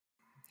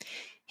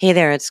Hey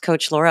there, it's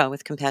Coach Laura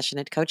with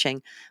Compassionate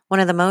Coaching.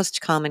 One of the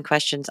most common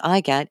questions I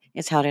get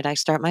is, how did I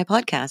start my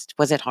podcast?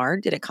 Was it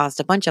hard? Did it cost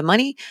a bunch of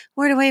money?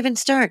 Where do I even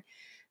start?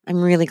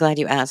 I'm really glad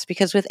you asked,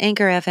 because with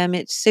Anchor FM,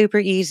 it's super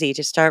easy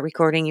to start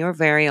recording your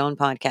very own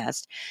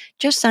podcast.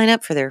 Just sign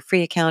up for their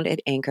free account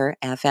at Anchor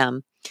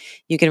FM.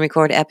 You can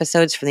record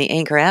episodes from the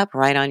Anchor app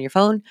right on your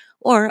phone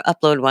or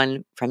upload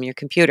one from your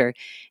computer.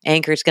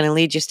 Anchor is going to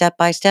lead you step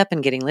by step in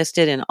getting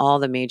listed in all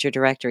the major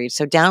directories.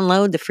 So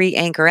download the free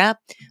Anchor app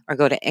or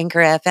go to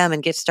Anchor FM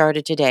and get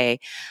started today.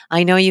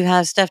 I know you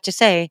have stuff to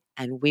say,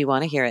 and we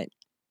want to hear it.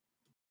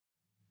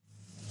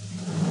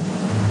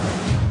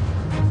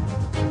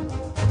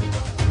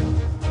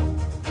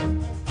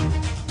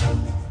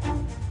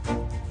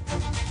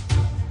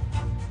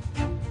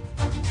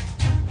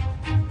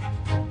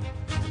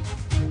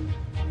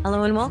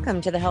 Hello and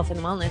welcome to the Health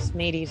and Wellness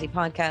Made Easy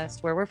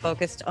podcast, where we're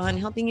focused on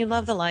helping you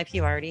love the life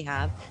you already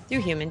have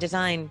through human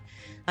design.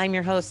 I'm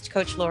your host,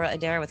 Coach Laura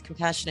Adair with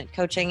Compassionate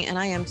Coaching, and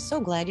I am so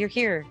glad you're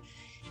here.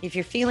 If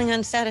you're feeling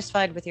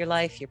unsatisfied with your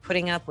life, you're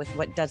putting up with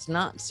what does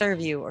not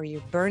serve you, or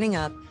you're burning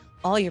up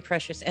all your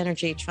precious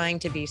energy trying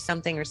to be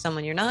something or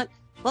someone you're not,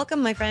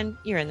 welcome, my friend.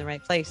 You're in the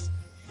right place.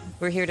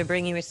 We're here to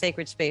bring you a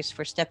sacred space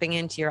for stepping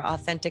into your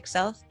authentic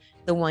self,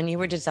 the one you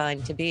were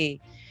designed to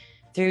be.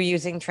 Through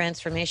using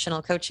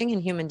transformational coaching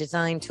and human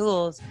design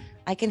tools,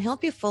 I can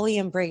help you fully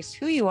embrace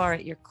who you are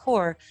at your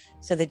core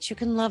so that you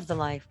can love the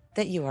life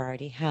that you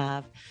already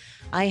have.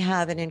 I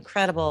have an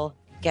incredible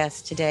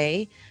guest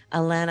today,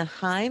 Alana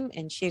Heim,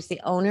 and she's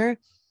the owner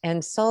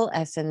and soul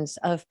essence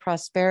of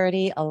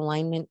Prosperity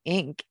Alignment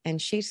Inc.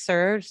 And she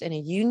serves in a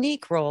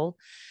unique role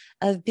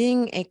of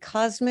being a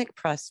cosmic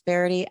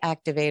prosperity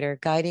activator,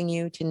 guiding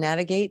you to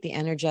navigate the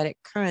energetic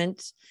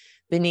currents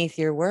beneath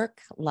your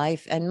work,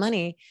 life, and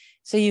money,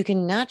 so you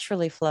can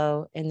naturally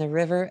flow in the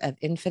river of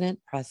infinite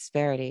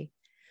prosperity.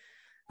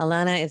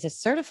 Alana is a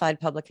certified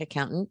public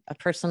accountant, a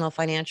personal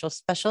financial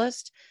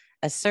specialist,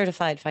 a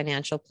certified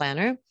financial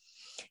planner,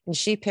 and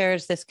she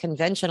pairs this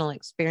conventional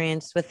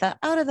experience with the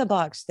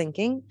out-of-the-box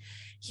thinking,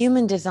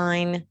 human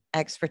design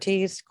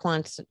expertise,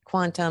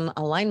 quantum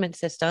alignment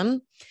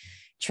system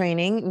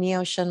training,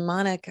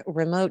 neo-shamanic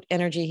remote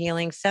energy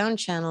healing, sound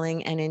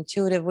channeling, and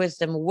intuitive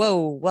wisdom.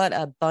 Whoa, what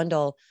a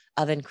bundle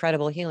of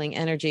incredible healing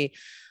energy.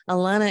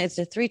 Alana is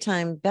a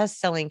 3-time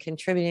best-selling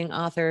contributing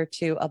author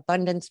to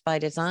Abundance by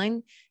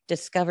Design,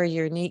 Discover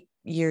Your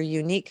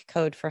Unique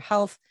Code for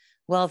Health,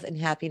 Wealth, and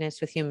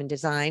Happiness with Human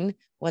Design.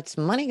 What's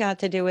money got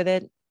to do with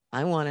it?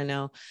 I want to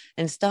know.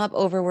 And Stop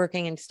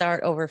Overworking and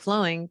Start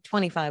Overflowing,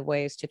 25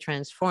 Ways to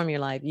Transform Your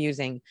Life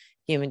Using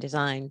Human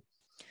Design.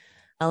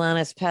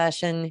 Alana's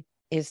passion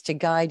is to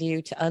guide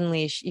you to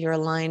unleash your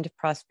aligned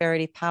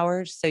prosperity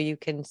powers so you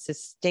can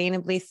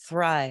sustainably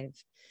thrive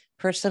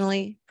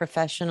personally,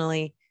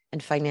 professionally,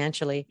 and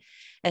financially,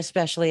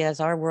 especially as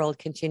our world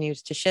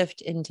continues to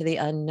shift into the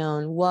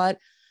unknown. What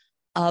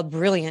a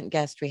brilliant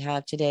guest we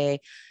have today.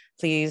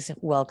 Please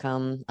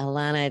welcome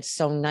Alana. It's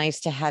so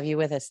nice to have you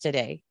with us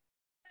today.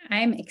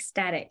 I'm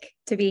ecstatic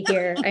to be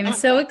here. I'm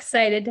so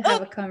excited to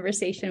have a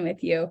conversation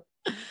with you.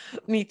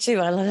 Me too.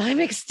 I'm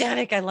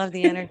ecstatic. I love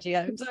the energy.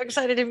 I'm so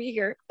excited to be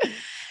here.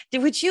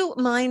 Would you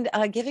mind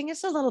giving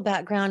us a little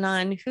background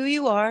on who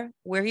you are,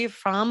 where you're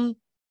from,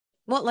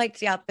 what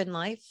lights you up in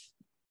life?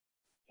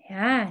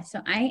 Yeah,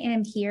 so I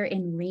am here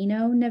in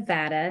Reno,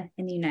 Nevada,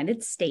 in the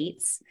United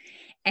States,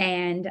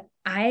 and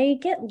I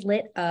get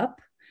lit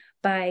up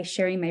by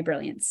sharing my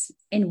brilliance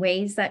in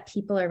ways that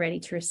people are ready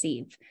to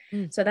receive.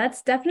 So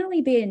that's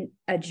definitely been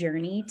a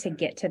journey to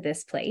get to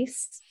this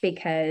place,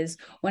 because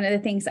one of the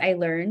things I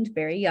learned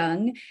very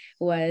young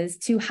was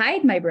to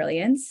hide my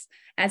brilliance,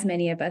 as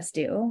many of us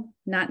do,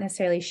 not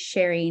necessarily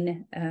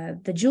sharing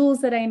the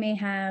jewels that I may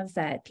have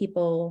that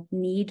people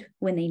need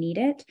when they need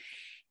it.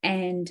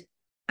 And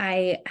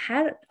I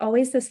had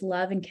always this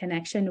love and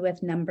connection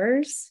with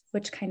numbers,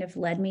 which kind of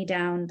led me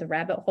down the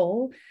rabbit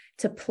hole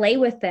to play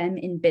with them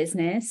in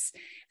business,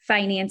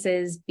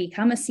 finances,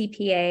 become a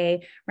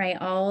CPA, right?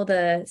 All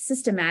the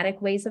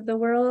systematic ways of the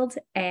world.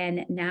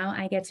 And now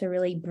I get to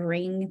really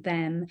bring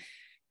them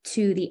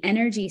to the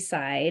energy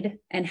side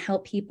and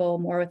help people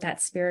more with that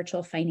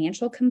spiritual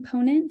financial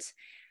component,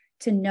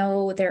 to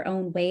know their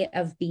own way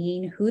of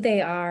being, who they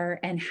are,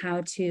 and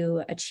how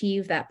to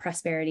achieve that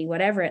prosperity,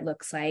 whatever it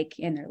looks like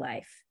in their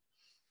life.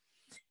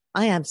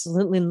 I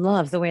absolutely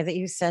love the way that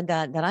you said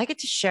that I get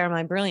to share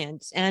my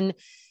brilliance. And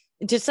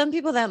to some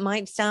people that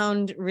might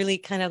sound really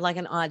kind of like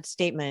an odd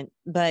statement,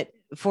 but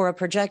for a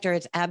projector,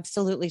 it's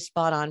absolutely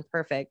spot on,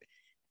 perfect.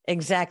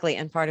 Exactly.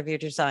 And part of your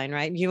design,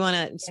 right? You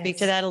want to speak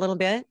to that a little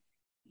bit?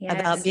 Yes.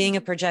 About being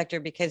a projector,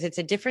 because it's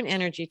a different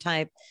energy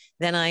type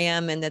than I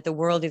am, and that the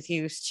world is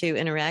used to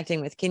interacting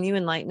with. Can you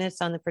enlighten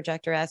us on the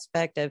projector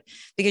aspect of,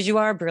 because you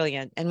are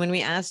brilliant. And when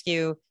we ask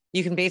you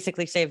you can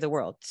basically save the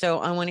world. So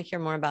I want to hear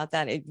more about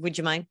that. Would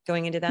you mind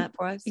going into that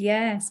for us?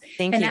 Yes.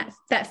 Thank and you.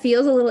 that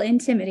feels a little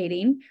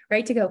intimidating,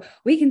 right? To go,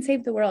 we can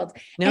save the world.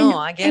 No,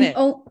 I get it.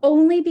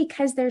 Only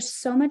because there's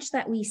so much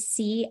that we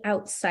see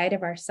outside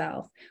of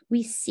ourselves.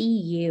 We see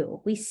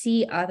you, we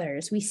see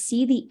others, we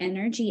see the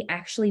energy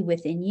actually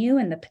within you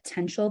and the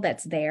potential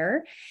that's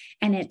there.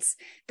 And it's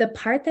the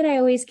part that I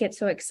always get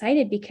so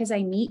excited because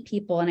I meet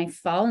people and I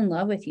fall in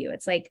love with you.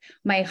 It's like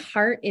my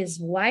heart is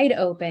wide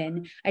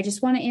open. I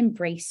just want to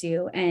embrace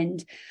you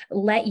and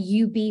let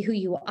you be who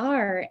you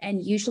are.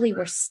 And usually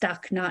we're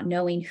stuck not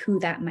knowing who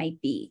that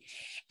might be.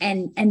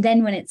 And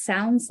then when it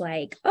sounds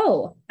like,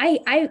 oh,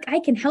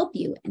 I can help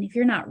you. And if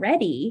you're not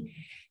ready,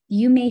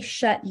 you may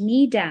shut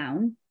me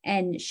down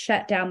and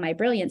shut down my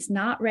brilliance,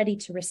 not ready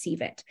to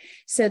receive it.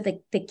 So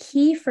the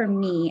key for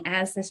me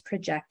as this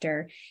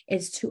projector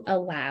is to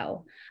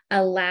allow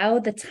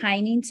the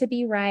timing to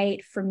be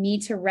right, for me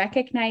to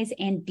recognize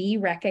and be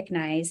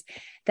recognized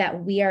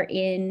that we are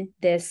in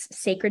this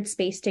sacred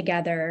space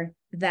together,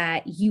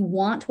 that you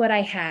want what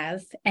I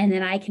have, and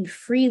then I can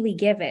freely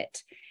give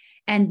it.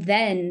 And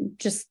then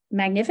just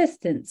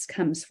magnificence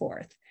comes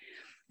forth.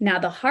 Now,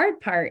 the hard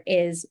part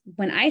is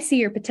when I see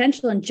your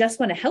potential and just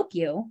want to help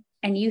you,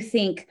 and you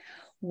think,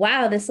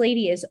 wow, this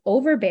lady is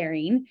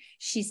overbearing.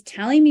 She's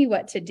telling me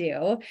what to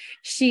do.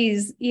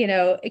 She's,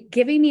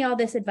 giving me all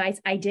this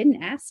advice I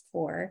didn't ask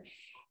for.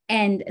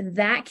 And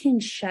that can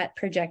shut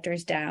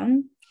projectors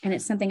down. And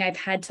it's something I've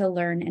had to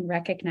learn and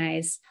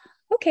recognize,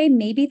 okay,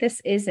 maybe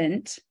this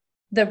isn't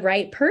the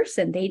right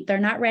person. They're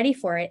not ready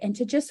for it. And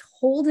to just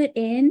hold it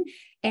in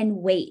and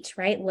wait,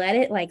 right? Let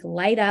it like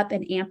light up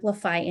and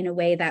amplify in a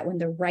way that when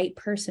the right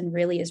person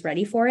really is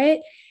ready for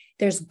it,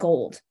 there's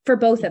gold for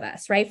both of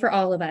us, right? For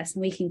all of us.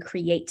 And we can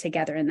create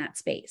together in that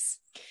space.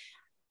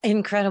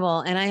 Incredible.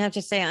 And I have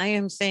to say, I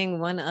am seeing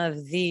one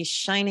of the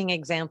shining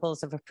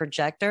examples of a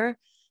projector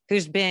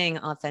who's being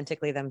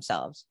authentically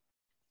themselves.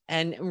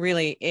 And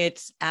really,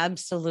 it's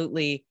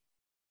absolutely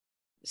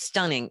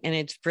stunning. And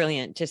it's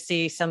brilliant to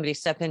see somebody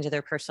step into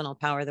their personal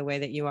power the way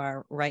that you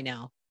are right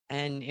now.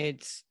 And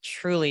it's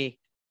truly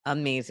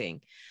amazing.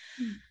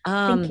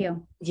 Thank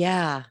you.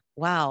 Yeah.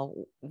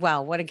 Wow.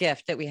 What a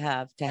gift that we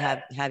have to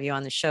have you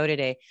on the show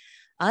today.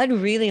 I'd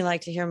really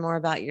like to hear more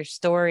about your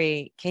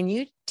story. Can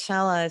you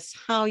tell us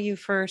how you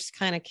first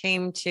kind of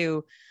came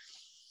to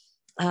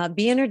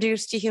be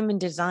introduced to human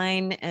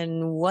design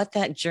and what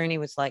that journey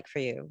was like for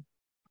you?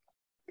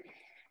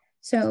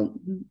 So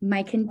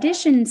my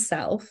conditioned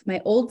self,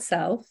 my old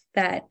self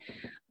that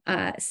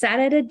sat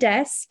at a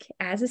desk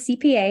as a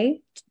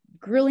CPA,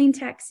 grueling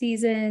tax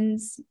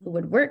seasons,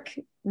 would work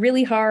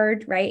really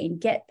hard, right? And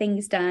get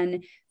things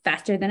done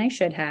faster than I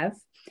should have.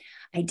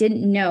 I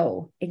didn't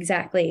know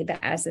exactly that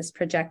as this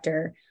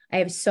projector, I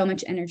have so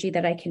much energy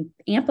that I can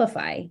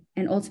amplify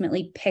and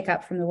ultimately pick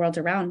up from the world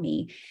around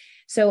me.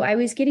 So I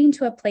was getting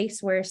to a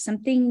place where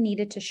something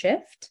needed to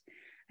shift.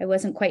 I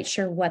wasn't quite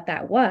sure what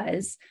that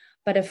was,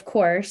 but of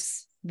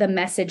course, the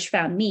message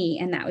found me,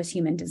 and that was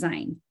human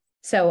design.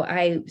 So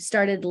I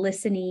started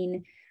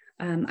listening.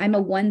 I'm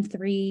a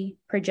 1-3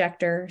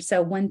 projector.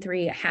 So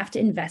 1-3, I have to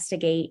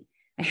investigate.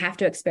 I have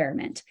to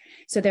experiment.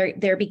 So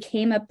there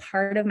became a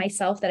part of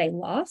myself that I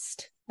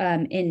lost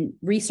in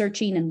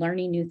researching and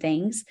learning new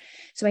things.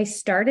 So I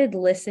started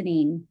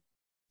listening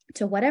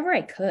to whatever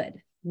I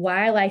could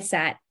while I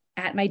sat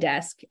at my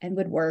desk and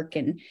would work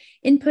and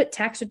input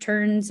tax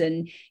returns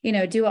and,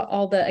 do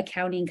all the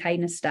accounting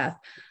kind of stuff.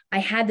 I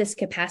had this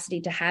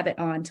capacity to have it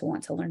on, to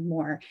want to learn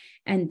more.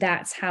 And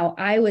that's how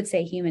I would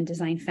say human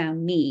design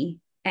found me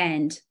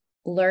and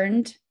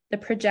learned the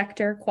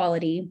projector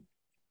quality.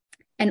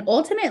 And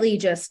ultimately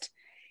just,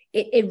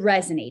 it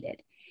resonated.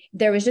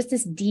 There was just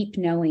this deep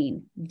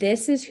knowing,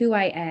 this is who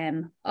I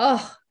am.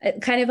 Oh,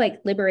 kind of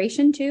like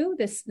liberation too,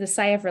 this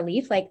sigh of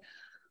relief, like,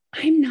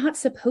 I'm not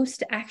supposed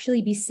to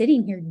actually be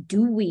sitting here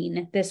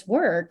doing this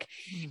work.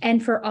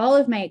 And for all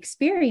of my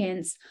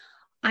experience,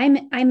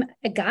 I'm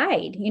a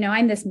guide,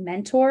 I'm this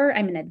mentor,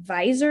 I'm an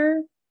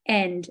advisor.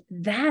 And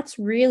that's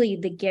really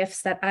the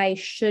gifts that I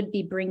should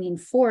be bringing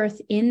forth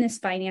in this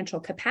financial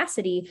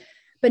capacity,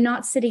 but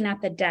not sitting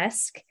at the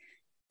desk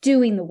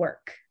doing the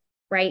work,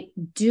 right?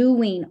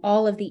 Doing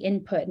all of the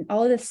input and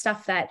all of the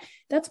stuff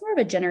that's more of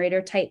a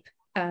generator type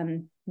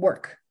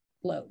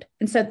workload.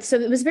 And so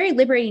it was very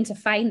liberating to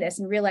find this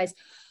and realize,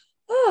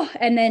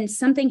 and then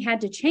something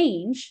had to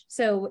change.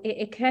 So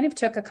it kind of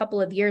took a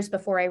couple of years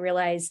before I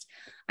realized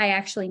I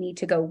actually need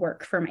to go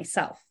work for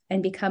myself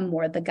and become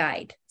more the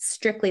guide,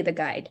 strictly the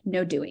guide,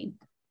 no doing.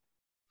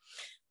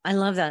 I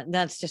love that.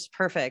 That's just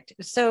perfect.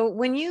 So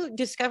when you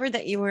discovered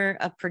that you were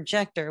a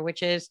projector,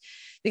 which is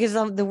because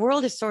the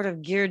world is sort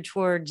of geared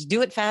towards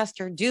do it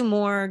faster, do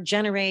more,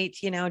 generate,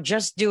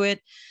 just do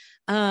it.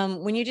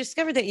 When you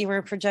discovered that you were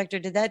a projector,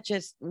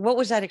 what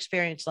was that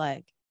experience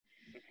like?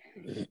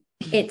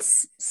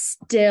 It's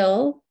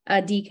still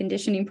a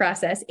deconditioning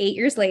process 8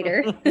 years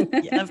later.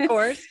 Yeah, of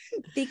course.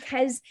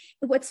 Because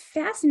what's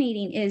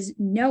fascinating is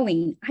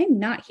knowing I'm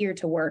not here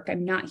to work.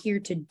 I'm not here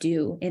to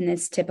do in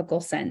this typical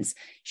sense.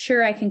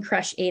 Sure, I can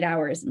crush 8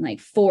 hours in like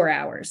 4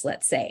 hours,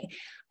 let's say.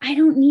 I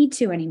don't need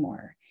to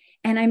anymore.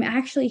 And I'm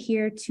actually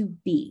here to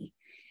be.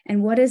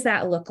 And what does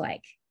that look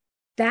like?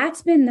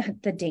 That's been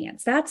the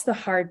dance. That's the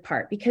hard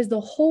part, because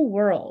the whole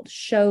world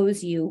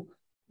shows you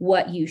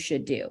what you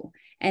should do.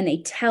 And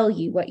they tell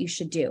you what you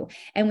should do.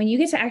 And when you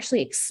get to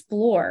actually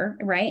explore,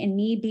 right, and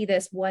me be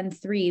this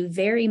 1-3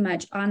 very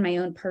much on my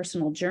own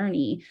personal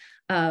journey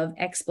of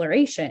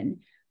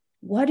exploration,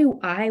 what do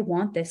I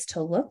want this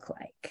to look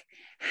like?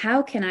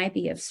 How can I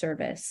be of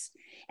service?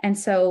 And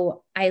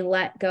so I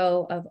let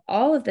go of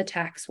all of the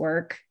tax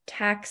work,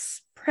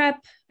 tax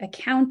prep,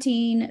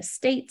 accounting,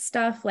 estate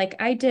stuff. Like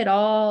I did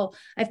all,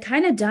 I've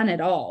kind of done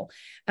it all,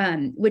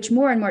 which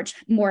more and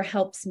more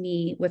helps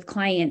me with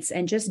clients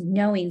and just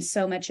knowing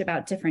so much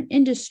about different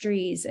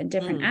industries and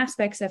different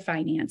aspects of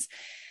finance,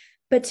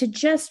 but to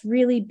just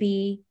really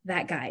be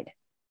that guide,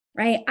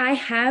 right? I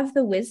have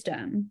the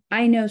wisdom.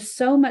 I know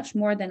so much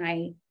more than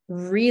I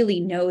really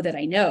know that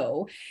I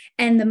know.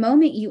 And the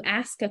moment you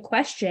ask a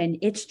question,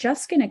 it's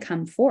just going to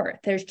come forth.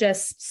 There's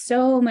just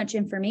so much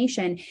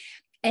information.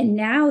 And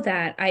now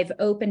that I've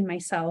opened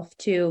myself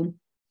to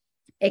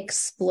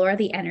explore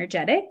the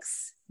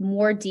energetics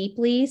more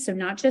deeply, so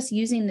not just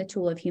using the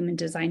tool of human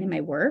design in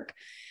my work,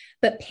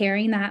 but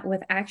pairing that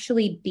with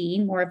actually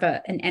being more of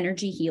an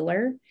energy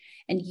healer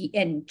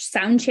and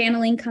sound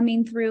channeling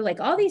coming through,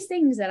 like all these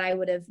things that I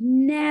would have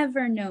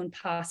never known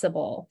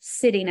possible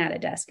sitting at a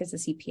desk as a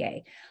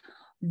CPA.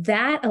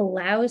 That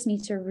allows me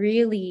to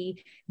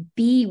really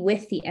be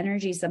with the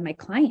energies of my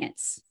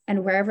clients,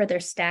 and wherever they're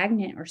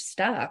stagnant or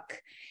stuck,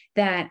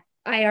 that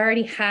I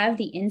already have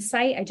the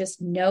insight. I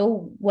just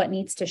know what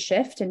needs to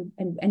shift and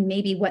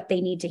maybe what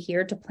they need to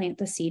hear to plant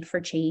the seed for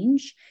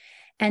change.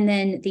 And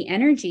then the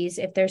energies,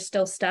 if there's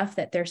still stuff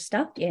that they're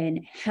stuck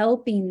in,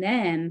 helping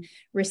them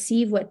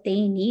receive what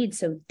they need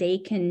so they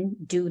can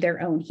do their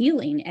own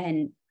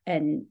healing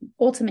and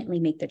ultimately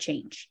make the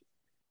change.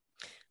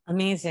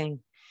 Amazing.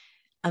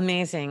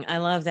 Amazing. I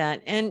love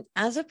that. And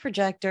as a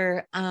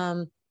projector,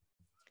 how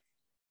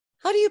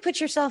do you put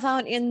yourself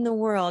out in the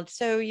world?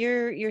 So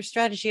your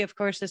strategy, of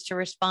course, is to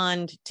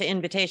respond to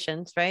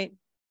invitations, right?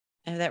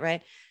 I have that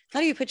right.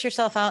 How do you put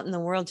yourself out in the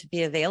world to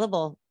be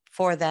available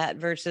for that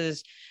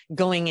versus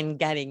going and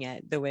getting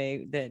it the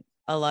way that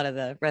a lot of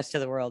the rest of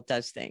the world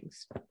does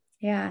things?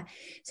 Yeah.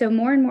 So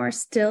more and more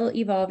still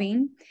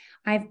evolving.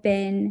 I've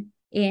been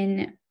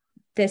in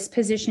this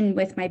position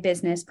with my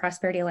business,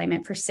 Prosperity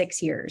Alignment, for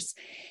 6 years.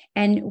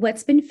 And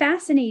what's been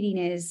fascinating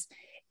is,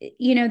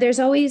 you know, there's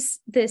always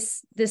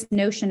this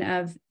notion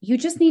of you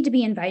just need to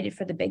be invited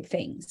for the big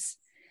things.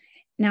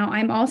 Now,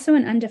 I'm also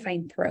an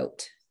undefined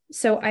throat.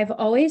 So I've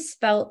always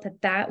felt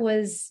that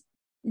was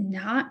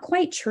not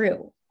quite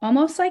true.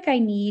 Almost like I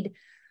need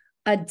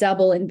a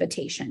double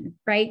invitation,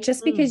 right?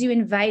 Just because you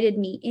invited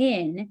me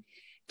in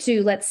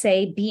to, let's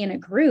say, be in a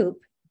group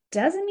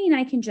doesn't mean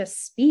I can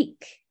just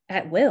speak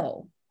at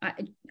will.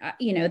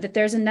 You know, that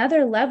there's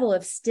another level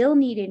of still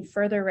needing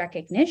further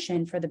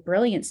recognition for the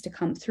brilliance to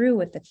come through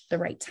with the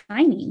right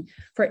timing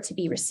for it to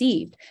be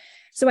received.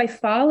 So I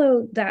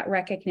follow that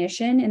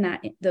recognition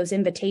and those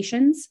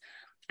invitations.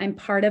 I'm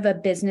part of a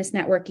business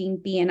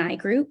networking BNI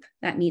group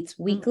that meets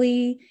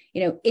weekly,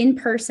 you know, in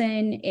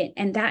person.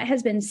 And that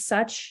has been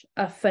such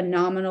a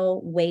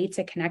phenomenal way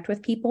to connect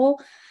with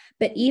people.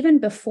 But even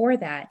before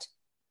that,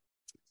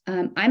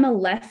 I'm a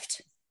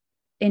left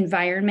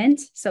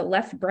environment, so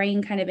left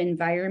brain kind of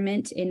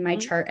environment in my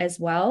chart as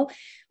well,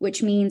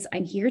 which means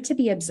I'm here to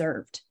be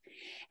observed.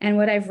 And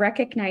what I've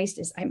recognized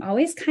is I'm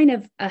always kind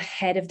of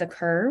ahead of the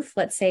curve,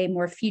 let's say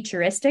more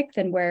futuristic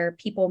than where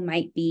people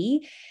might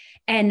be.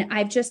 And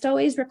I've just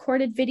always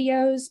recorded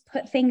videos,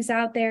 put things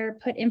out there,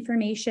 put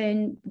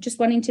information, just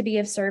wanting to be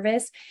of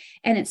service.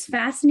 And it's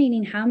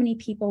fascinating how many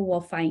people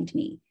will find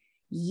me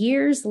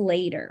years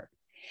later.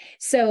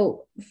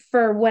 So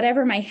for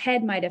whatever my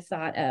head might have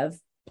thought of,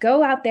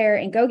 go out there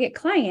and go get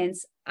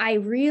clients, I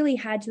really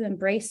had to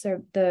embrace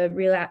the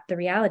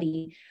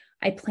reality.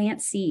 I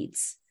plant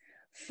seeds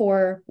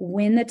for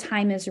when the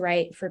time is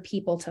right for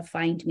people to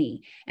find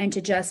me, and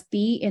to just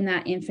be in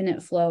that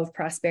infinite flow of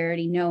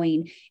prosperity,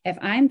 knowing if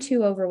I'm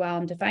too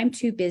overwhelmed, if I'm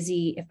too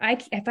busy, if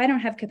I don't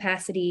have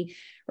capacity,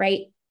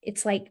 right?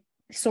 It's like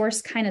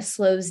source kind of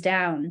slows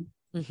down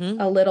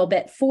a little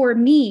bit for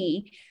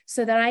me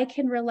so that I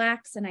can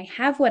relax and I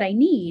have what I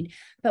need.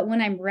 But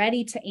when I'm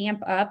ready to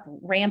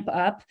ramp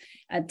up,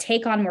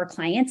 take on more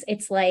clients,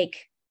 it's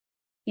like,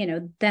 you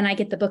know, then I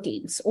get the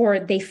bookings or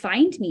they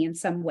find me in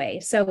some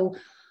way. So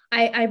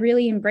I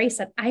really embrace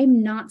that.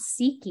 I'm not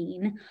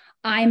seeking,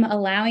 I'm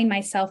allowing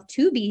myself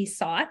to be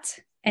sought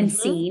and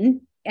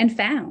seen and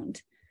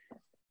found.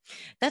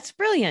 That's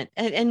brilliant.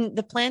 And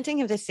the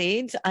planting of the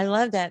seeds, I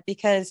love that,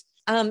 because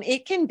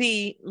It can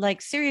be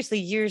like seriously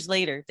years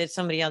later that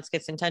somebody else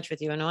gets in touch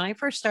with you. And when I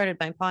first started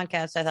my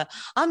podcast, I thought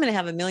I'm going to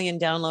have 1 million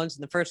downloads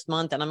in the first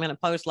month, and I'm going to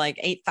post like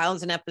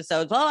 8,000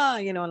 episodes.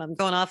 And I'm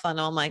going off on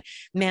all my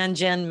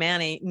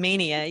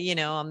mania.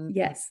 Yes. I'm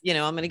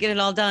going to get it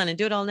all done and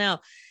do it all now.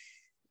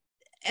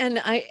 And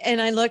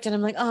I looked and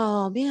I'm like,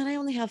 oh man, I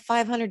only have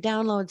 500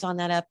 downloads on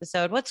that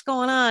episode. What's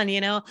going on?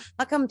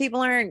 How come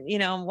people aren't,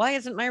 why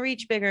isn't my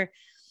reach bigger?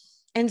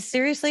 And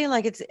seriously,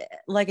 like it's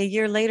like a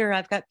year later,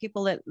 I've got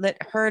people that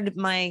heard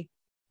my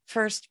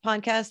first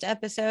podcast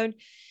episode.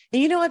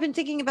 And, I've been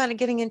thinking about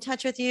getting in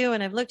touch with you,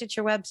 and I've looked at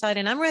your website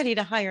and I'm ready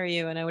to hire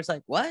you. And I was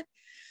like, what?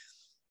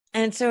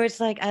 And so it's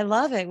like, I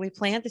love it. We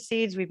plant the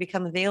seeds, we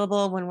become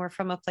available when we're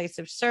from a place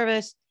of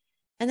service,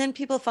 and then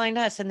people find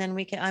us, and then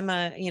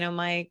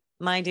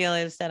my deal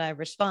is that I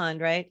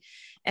respond. Right.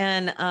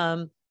 And,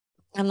 I'm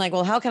like,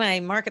 well, how can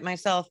I market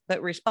myself,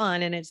 but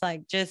respond? And it's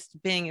like, just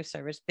being of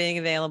service, being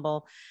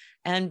available,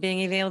 and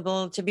being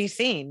available to be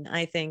seen,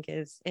 I think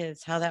is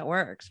how that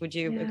works. Would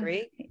you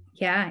agree?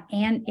 Yeah.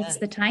 And it's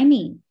the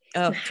timing.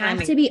 Oh, you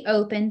have to be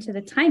open to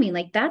the timing.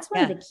 Like that's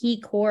one of the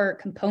key core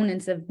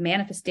components of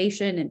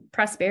manifestation and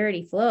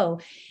prosperity flow,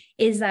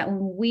 is that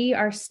when we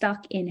are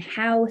stuck in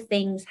how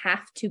things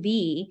have to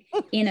be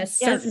in a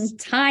certain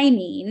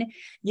timing,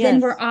 then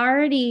we're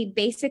already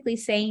basically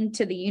saying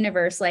to the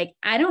universe, like,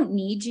 I don't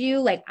need you.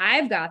 Like,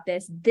 I've got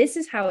this. This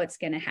is how it's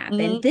going to happen.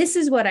 Mm-hmm. This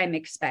is what I'm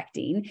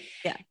expecting.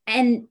 Yeah.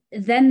 And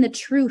then the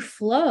true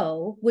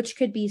flow, which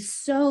could be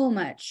so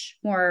much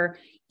more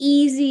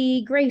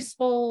easy,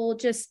 graceful,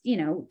 just,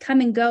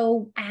 come and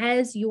go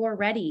as you're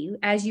ready,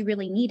 as you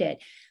really need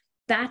it.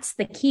 That's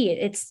the key.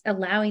 It's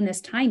allowing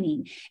this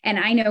timing. And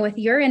I know with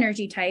your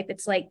energy type,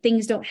 it's like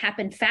things don't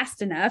happen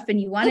fast enough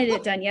and you wanted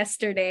it done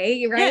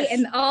yesterday, right? Yes.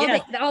 And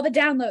all the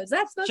downloads,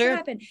 that's supposed to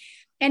happen.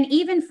 And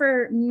even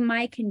for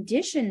my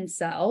conditioned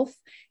self,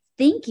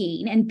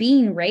 thinking and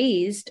being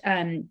raised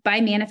by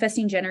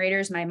manifesting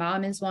generators, my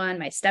mom is one,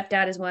 my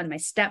stepdad is one, my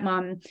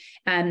stepmom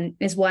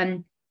is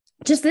one.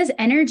 Just this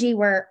energy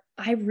where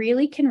I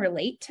really can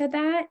relate to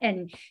that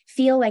and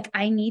feel like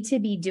I need to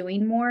be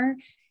doing more.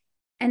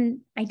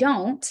 And I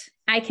don't.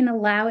 I can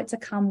allow it to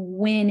come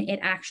when it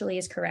actually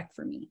is correct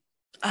for me.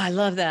 I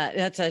love that.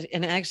 That's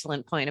an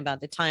excellent point about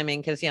the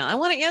timing, because I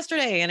want it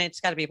yesterday, and it's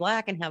got to be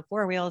black and have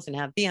 4 wheels and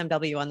have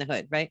BMW on the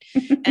hood, right?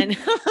 And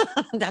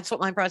that's what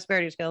my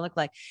prosperity is going to look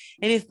like.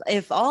 And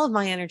if all of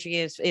my energy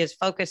is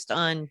focused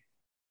on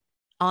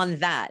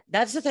that,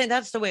 that's the thing.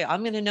 That's the way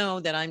I'm going to know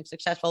that I'm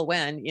successful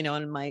when,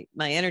 and my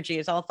energy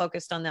is all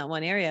focused on that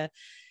one area.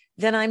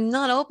 Then I'm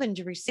not open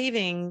to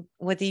receiving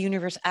what the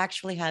universe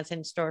actually has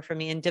in store for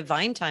me in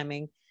divine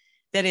timing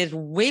that is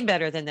way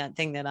better than that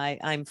thing that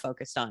I'm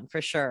focused on,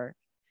 for sure.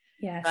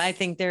 Yes. I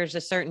think there's a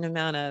certain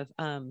amount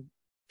of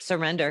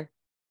surrender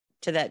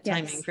to that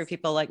timing for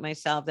people like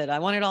myself, that I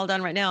want it all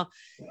done right now.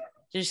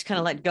 Just kind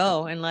of let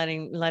go and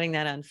letting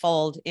that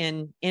unfold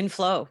in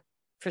flow,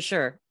 for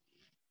sure.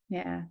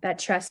 Yeah, that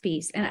trust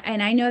piece.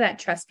 And I know that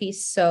trust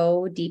piece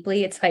so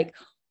deeply. It's like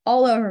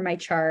all over my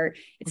chart.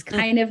 It's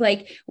kind of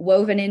like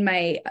woven in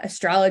my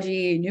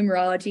astrology,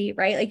 numerology,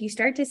 right? Like you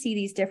start to see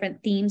these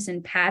different themes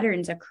and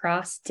patterns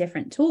across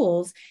different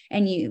tools,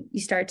 and you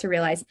start to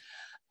realize,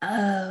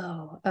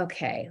 oh,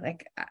 okay,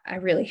 like I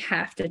really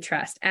have to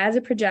trust as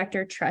a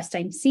projector, trust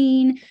I'm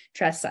seen,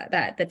 trust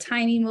that the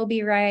timing will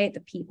be right, the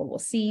people will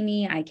see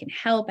me, I can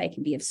help, I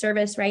can be of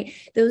service, right?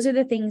 Those are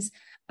the things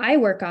I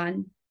work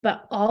on,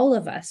 but all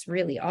of us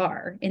really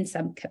are in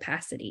some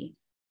capacity.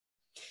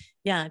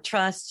 Yeah.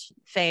 Trust,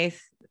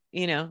 faith,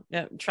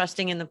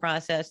 trusting in the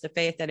process, the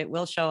faith that it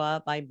will show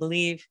up. I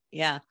believe.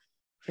 Yeah,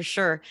 for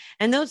sure.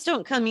 And those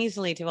don't come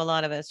easily to a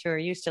lot of us who are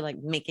used to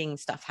like making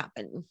stuff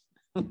happen.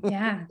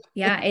 Yeah.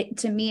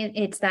 To me,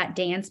 it's that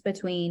dance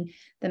between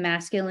the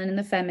masculine and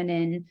the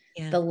feminine,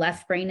 the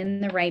left brain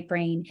and the right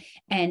brain.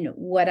 And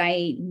what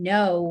I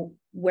know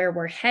where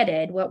we're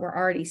headed, what we're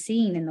already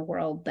seeing in the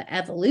world, the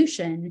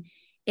evolution,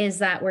 is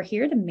that we're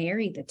here to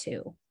marry the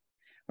two.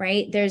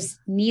 Right? There's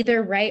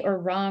neither right or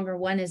wrong, or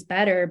one is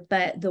better,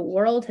 but the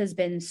world has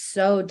been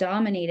so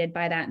dominated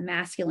by that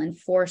masculine,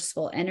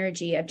 forceful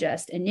energy of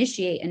just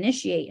initiate.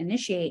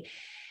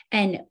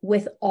 And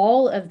with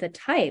all of the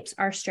types,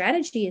 our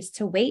strategy is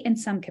to wait in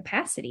some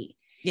capacity.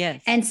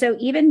 Yes. And so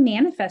even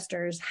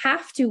manifestors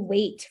have to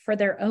wait for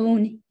their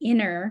own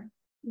inner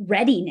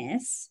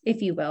readiness,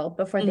 if you will,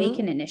 before they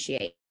can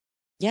initiate.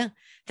 Yeah.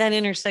 That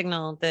inner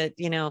signal that,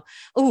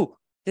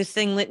 this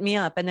thing lit me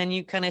up, and then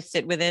you kind of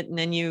sit with it, and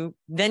then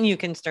you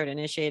can start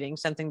initiating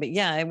something. But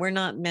yeah, we're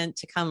not meant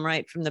to come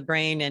right from the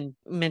brain and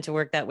meant to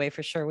work that way,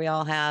 for sure. We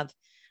all have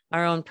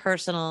our own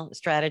personal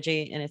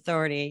strategy and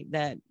authority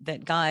that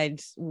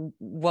guides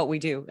what we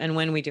do and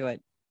when we do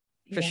it,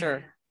 for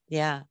sure.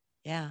 Yeah.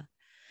 Yeah.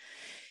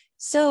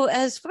 So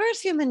as far as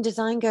human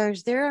design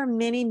goes, there are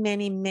many,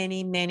 many,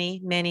 many,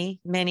 many, many,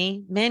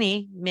 many,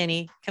 many,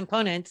 many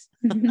components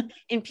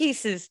in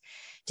pieces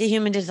to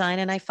human design.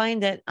 And I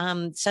find that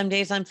some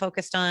days I'm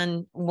focused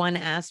on one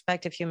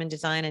aspect of human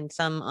design and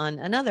some on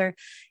another.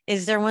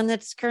 Is there one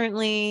that's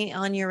currently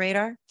on your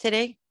radar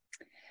today?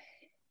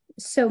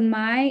 So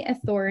my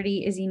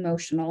authority is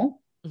emotional,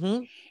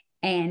 Mm-hmm.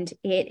 and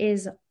it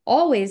is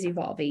always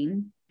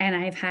evolving. And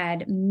I've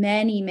had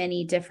many,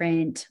 many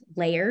different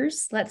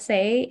layers, let's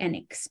say, and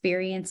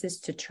experiences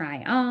to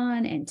try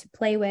on and to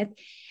play with.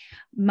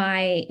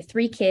 My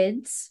three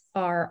kids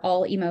are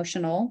all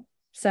emotional.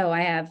 So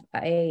I have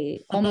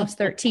a almost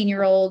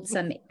 13-year-old,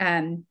 some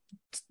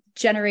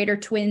generator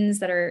twins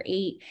that are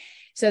 8.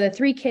 So the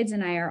three kids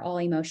and I are all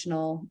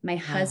emotional. My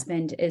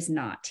husband is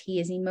not. He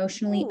is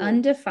emotionally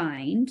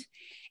undefined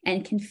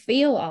and can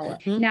feel all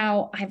of.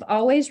 Now, I've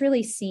always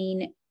really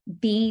seen,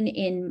 being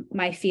in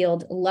my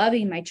field,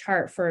 loving my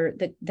chart for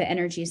the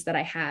energies that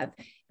I have,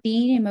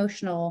 being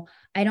emotional,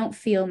 I don't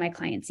feel my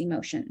clients'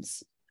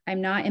 emotions.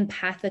 I'm not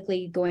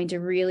empathically going to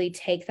really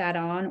take that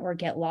on or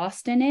get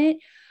lost in it.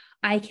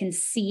 I can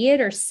see it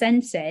or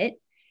sense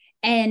it.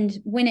 And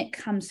when it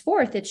comes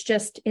forth,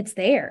 it's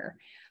there.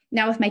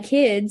 Now with my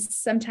kids,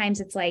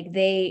 sometimes it's like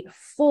they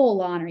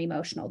full on are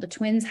emotional. The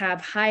twins have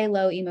high,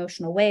 low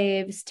emotional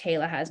waves.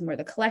 Taylor has more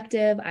the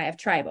collective. I have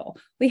tribal.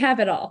 We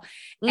have it all.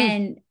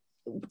 And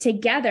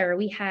together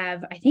we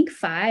have, I think,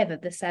 5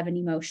 of the 7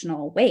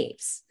 emotional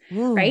waves,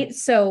 right?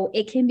 So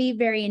it can be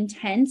very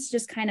intense,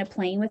 just kind of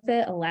playing with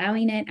it,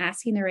 allowing it,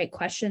 asking the right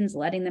questions,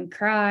 letting them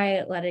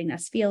cry, letting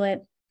us feel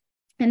it.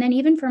 And then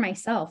even for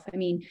myself, I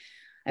mean,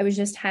 I was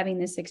just having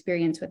this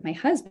experience with my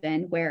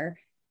husband where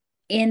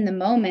in the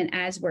moment,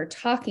 as we're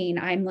talking,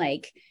 I'm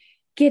like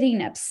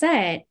getting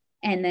upset.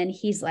 And then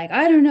he's like,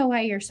 I don't know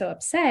why you're so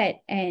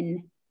upset.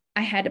 And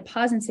I had to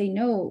pause and say,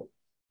 no,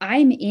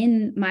 I'm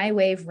in my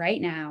wave right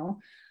now.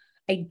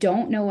 I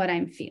don't know what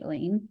I'm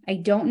feeling. I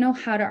don't know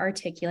how to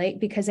articulate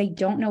because I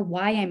don't know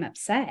why I'm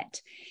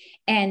upset.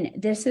 And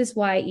this is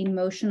why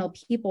emotional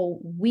people,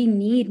 we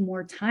need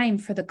more time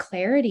for the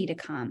clarity to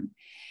come.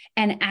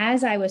 And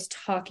as I was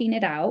talking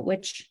it out,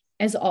 which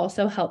is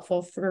also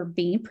helpful for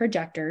being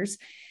projectors,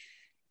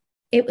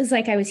 it was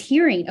like I was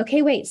hearing,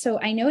 okay, wait, so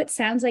I know it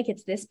sounds like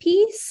it's this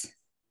piece,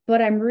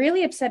 but I'm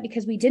really upset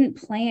because we didn't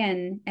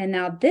plan. And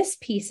now this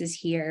piece is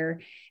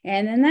here.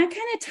 And then that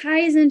kind of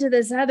ties into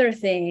this other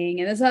thing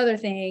and this other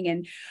thing.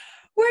 And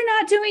we're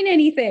not doing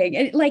anything.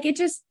 And like, it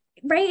just,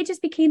 right. It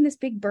just became this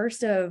big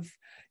burst of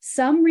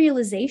some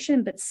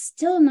realization, but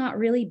still not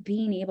really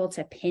being able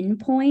to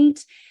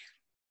pinpoint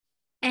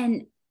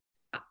and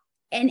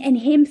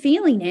him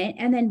feeling it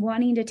and then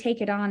wanting to take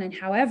it on. And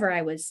however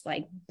I was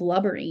like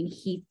blubbering,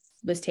 he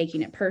was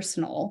taking it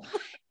personal.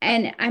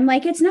 And I'm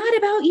like, it's not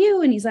about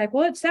you. And he's like,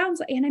 well, it sounds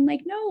like, and I'm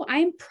like, no,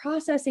 I'm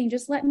processing.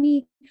 Just let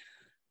me,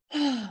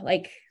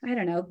 like, I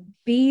don't know,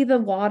 be the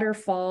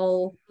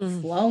waterfall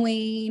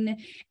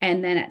flowing.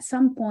 And then at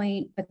some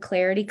point, the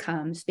clarity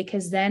comes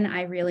because then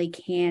I really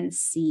can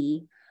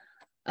see,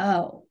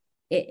 oh,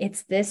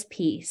 it's this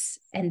piece.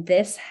 And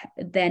this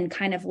then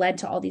kind of led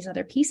to all these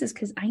other pieces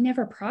because I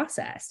never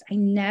processed. I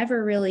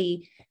never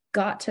really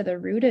got to the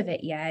root of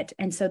it yet.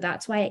 And so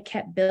that's why it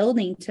kept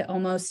building to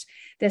almost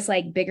this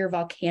like bigger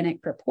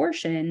volcanic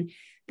proportion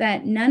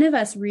that none of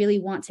us really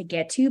want to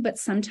get to, but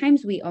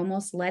sometimes we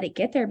almost let it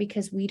get there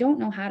because we don't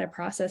know how to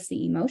process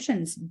the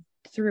emotions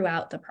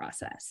throughout the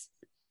process.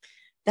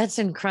 That's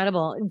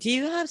incredible. Do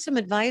you have some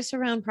advice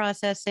around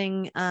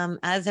processing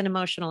as an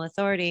emotional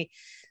authority?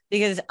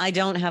 Because I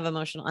don't have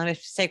emotional, I'm a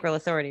sacral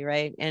authority,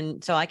 right?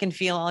 And so I can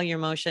feel all your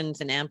emotions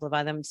and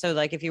amplify them. So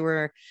like if you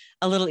were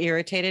a little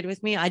irritated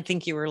with me, I'd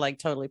think you were like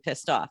totally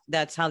pissed off.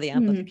 That's how the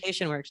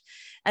amplification works.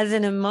 As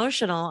an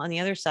emotional on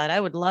the other side,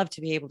 I would love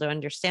to be able to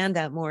understand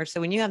that more.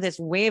 So when you have this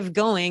wave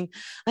going,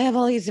 I have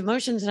all these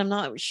emotions and I'm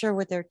not sure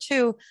what they're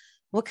to.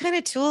 What kind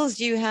of tools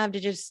do you have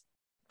to just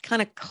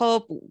kind of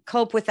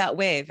cope with that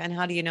wave? And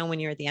how do you know when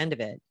you're at the end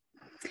of it?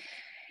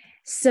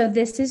 So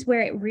this is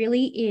where it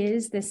really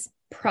is this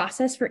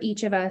process for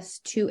each of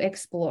us to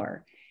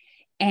explore.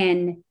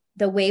 And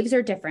the waves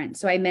are different.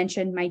 So I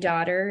mentioned my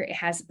daughter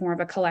has more of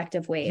a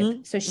collective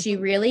wave. So she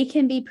really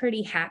can be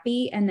pretty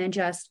happy and then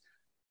just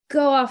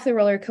go off the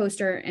roller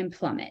coaster and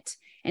plummet.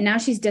 And now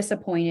she's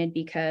disappointed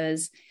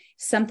because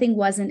something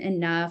wasn't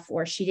enough,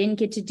 or she didn't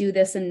get to do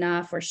this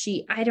enough, or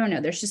I don't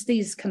know, there's just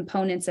these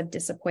components of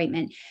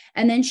disappointment.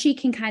 And then she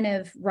can kind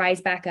of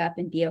rise back up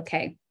and be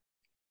okay.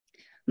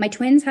 My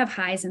twins have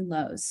highs and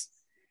lows.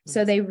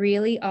 So they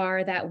really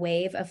are that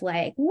wave of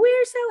like,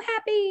 we're so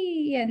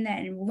happy. And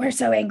then we're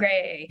so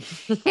angry.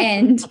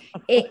 And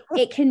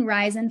it can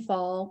rise and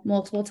fall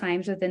multiple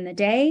times within the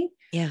day.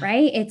 Yeah.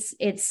 Right.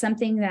 It's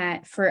something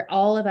that for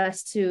all of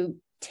us to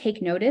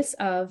take notice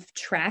of,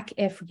 track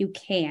if you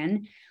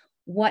can,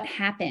 what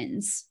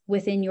happens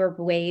within your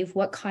wave,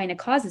 what kind of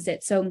causes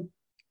it. So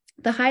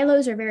the high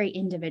lows are very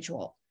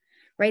individual.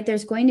 Right?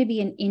 There's going to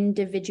be an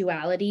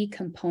individuality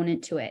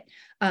component to it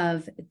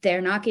of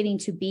they're not getting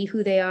to be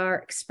who they are,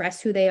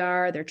 express who they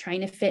are. They're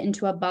trying to fit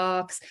into a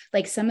box.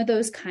 Like some of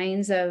those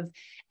kinds of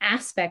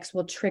aspects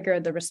will trigger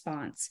the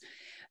response.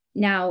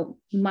 Now,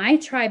 my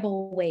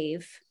tribal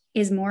wave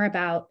is more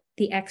about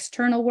the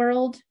external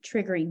world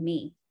triggering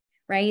me,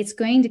 right? It's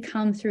going to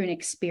come through an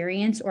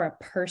experience or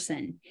a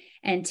person,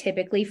 and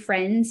typically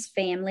friends,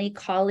 family,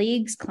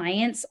 colleagues,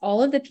 clients,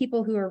 all of the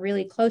people who are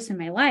really close in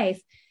my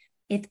life.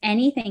 if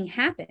anything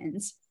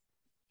happens,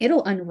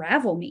 it'll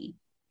unravel me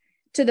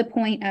to the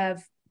point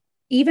of,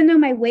 even though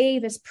my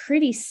wave is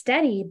pretty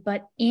steady,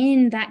 but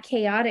in that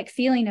chaotic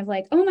feeling of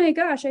like, oh my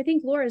gosh, I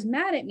think Laura's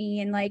mad at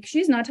me and like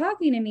she's not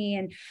talking to me.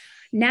 And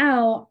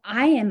now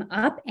I am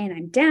up and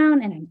I'm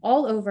down and I'm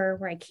all over,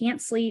 where I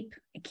can't sleep,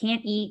 I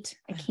can't eat,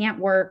 I can't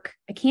work,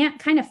 I can't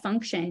kind of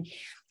function.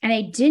 And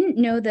I didn't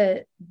know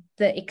the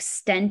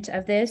extent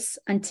of this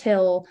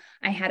until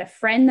I had a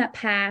friend that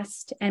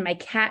passed and my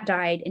cat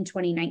died in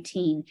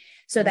 2019.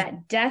 So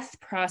that death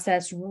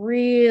process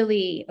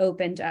really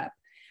opened up,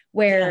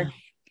 where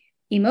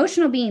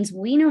emotional beings,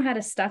 we know how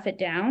to stuff it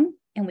down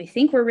and we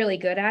think we're really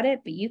good at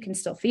it, but you can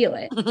still feel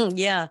it.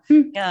 Yeah.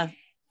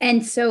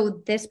 And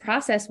so this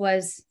process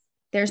was,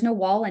 there's no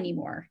wall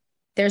anymore.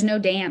 There's no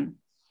dam.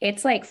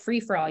 It's like free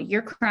for all.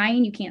 You're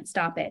crying, you can't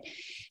stop it.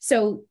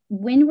 So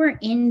when we're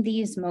in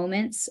these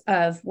moments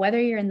of whether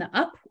you're in the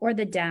up or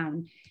the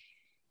down,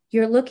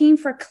 you're looking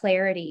for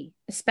clarity,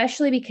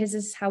 especially because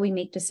this is how we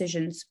make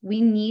decisions.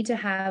 We need to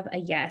have a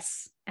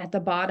yes at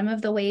the bottom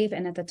of the wave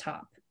and at the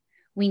top.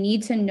 We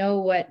need to know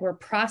what we're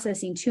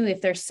processing too.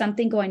 If there's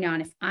something going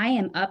on, if I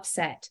am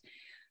upset,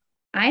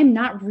 I'm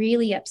not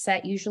really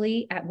upset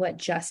usually at what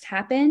just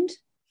happened.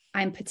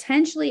 I'm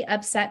potentially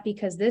upset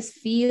because this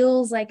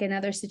feels like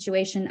another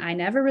situation I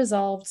never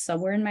resolved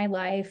somewhere in my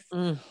life,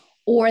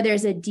 or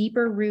there's a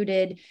deeper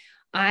rooted,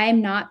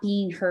 I'm not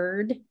being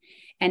heard.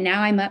 And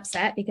now I'm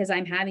upset because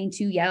I'm having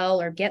to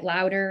yell or get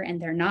louder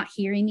and they're not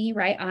hearing me,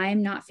 right?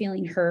 I'm not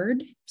feeling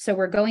heard. So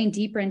we're going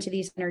deeper into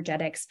these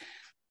energetics.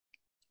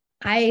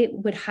 I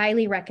would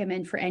highly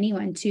recommend for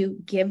anyone to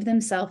give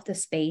themselves the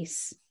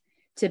space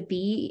to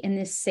be in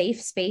this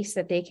safe space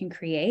that they can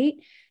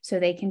create, so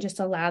they can just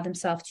allow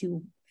themselves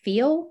to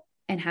feel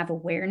and have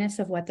awareness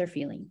of what they're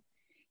feeling.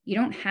 You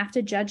don't have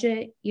to judge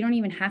it. You don't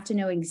even have to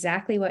know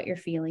exactly what you're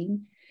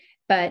feeling,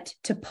 but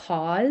to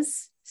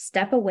pause,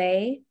 step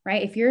away,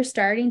 right? If you're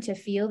starting to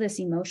feel this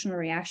emotional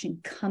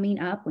reaction coming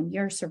up when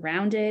you're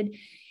surrounded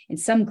in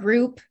some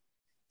group,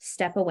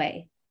 step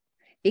away.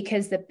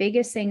 Because the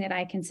biggest thing that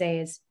I can say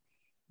is,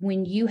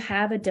 when you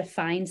have a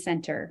defined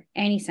center,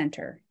 any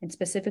center, and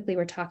specifically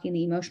we're talking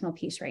the emotional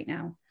piece right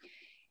now,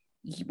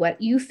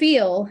 what you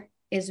feel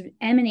is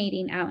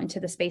emanating out into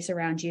the space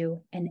around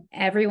you, and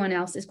everyone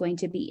else is going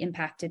to be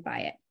impacted by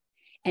it.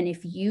 And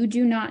if you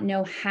do not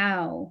know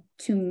how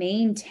to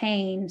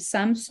maintain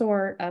some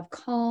sort of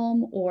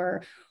calm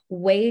or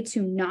way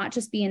to not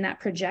just be in that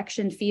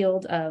projection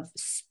field of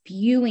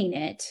spewing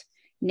it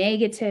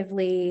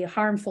negatively,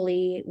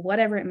 harmfully,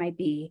 whatever it might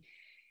be,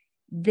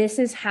 this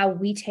is how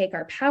we take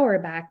our power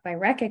back, by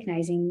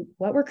recognizing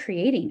what we're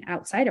creating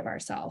outside of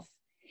ourselves.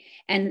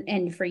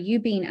 And for you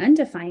being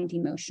undefined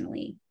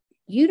emotionally,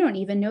 you don't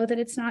even know that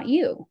it's not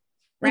you,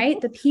 right?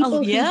 The people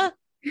a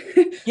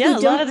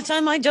lot of the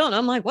time I don't.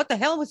 I'm like, what the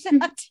hell was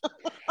that?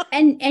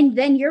 and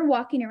then you're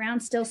walking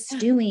around still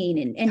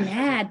stewing and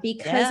mad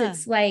because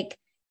it's like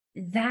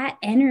that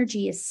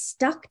energy is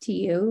stuck to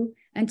you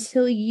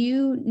until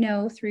you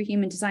know through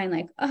human design,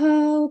 like,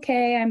 oh,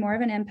 okay, I'm more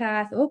of an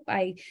empath. Oh,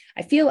 I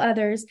feel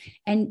others.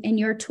 And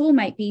your tool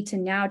might be to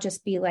now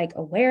just be like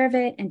aware of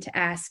it and to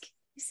ask,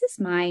 is this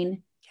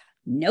mine?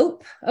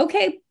 Nope.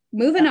 Okay,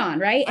 moving on,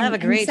 right? I have a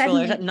great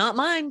tool. Not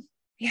mine.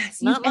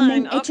 Yes, not and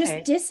mine. then it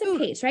just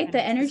dissipates, right?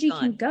 The energy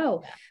can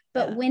go.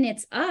 But when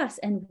it's us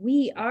and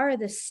we are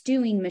the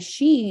stewing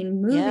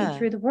machine moving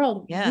through the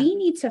world, we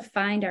need to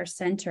find our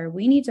center.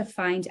 We need to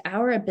find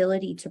our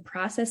ability to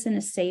process in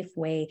a safe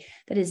way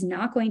that is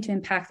not going to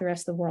impact the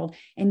rest of the world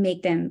and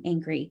make them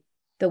angry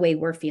the way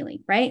we're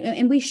feeling, right?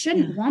 And we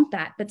shouldn't want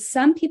that. But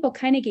some people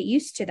kind of get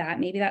used to that.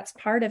 Maybe that's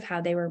part of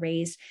how they were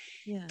raised.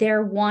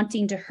 They're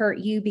wanting to hurt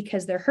you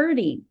because they're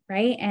hurting,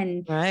 right?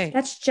 And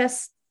that's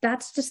just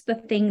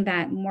the thing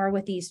that more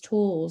with these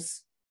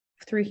tools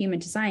through human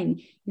design,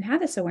 you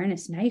have this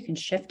awareness. Now you can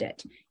shift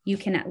it. You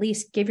can at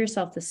least give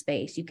yourself the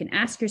space. You can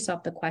ask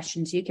yourself the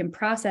questions. You can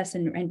process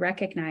and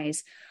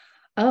recognize,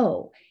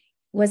 oh,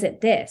 was it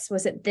this?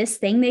 Was it this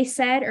thing they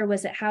said? Or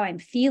was it how I'm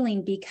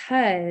feeling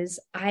because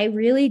I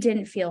really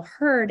didn't feel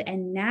heard?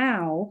 And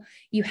now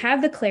you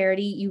have the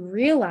clarity, you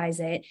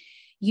realize it,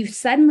 you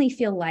suddenly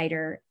feel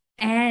lighter.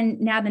 And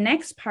now the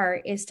next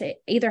part is to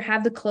either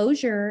have the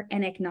closure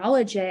and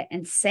acknowledge it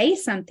and say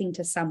something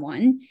to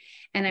someone.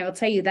 And I will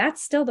tell you,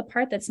 that's still the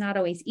part that's not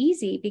always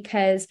easy,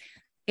 because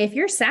if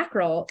you're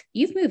sacral,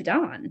 you've moved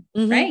on,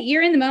 right?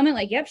 You're in the moment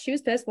like, yep, she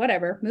was pissed,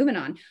 whatever, moving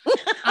on.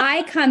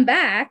 I come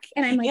back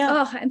and I'm like,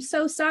 oh, I'm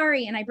so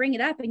sorry. And I bring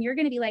it up and you're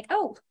going to be like,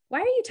 oh,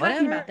 why are you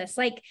talking about this?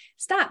 Like,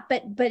 stop.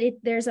 But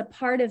there's a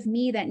part of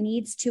me that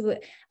needs to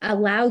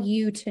allow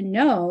you to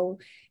know,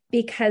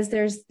 because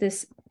there's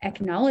this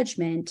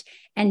acknowledgement.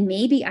 And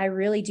maybe I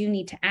really do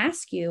need to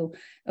ask you,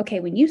 okay,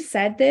 when you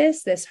said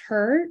this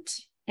hurt,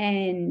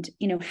 and,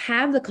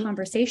 have the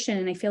conversation.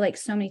 And I feel like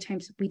so many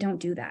times we don't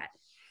do that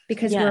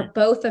because we're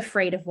both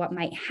afraid of what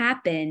might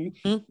happen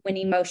when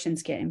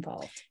emotions get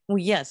involved. Well,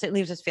 yes, it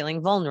leaves us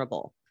feeling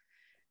vulnerable.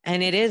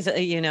 And it is,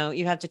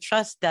 you have to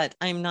trust that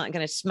I'm not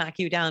going to smack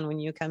you down when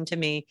you come to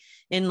me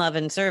in love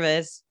and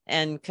service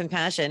and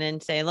compassion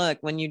and say, look,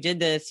 when you did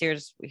this,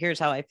 here's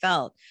how I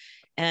felt.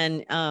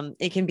 And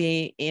it can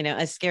be,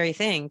 a scary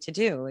thing to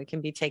do. It can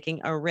be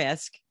taking a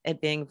risk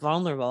at being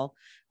vulnerable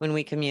when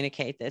we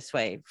communicate this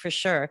way, for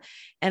sure.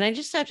 And I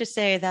just have to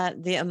say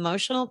that the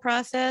emotional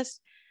process,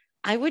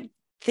 I would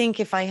think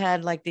if I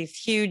had like these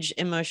huge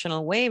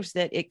emotional waves,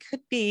 that it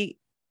could be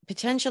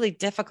potentially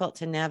difficult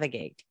to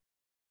navigate.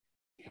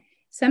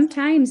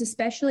 Sometimes,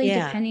 especially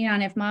Yeah. depending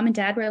on if mom and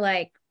dad were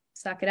like,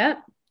 suck it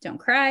up, don't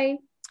cry,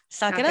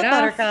 Suck knock it it up,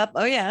 off, buttercup.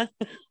 Oh, yeah.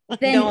 I know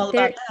then all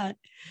about that.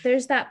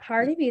 there's that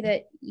part of you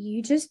that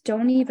you just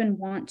don't even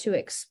want to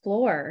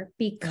explore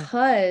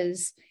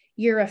because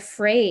you're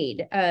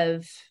afraid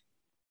of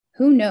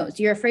who knows.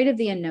 You're afraid of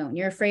the unknown.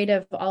 You're afraid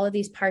of all of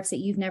these parts that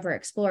you've never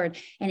explored.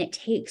 And it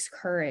takes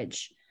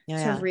courage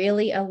to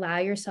really allow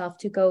yourself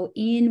to go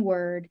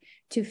inward,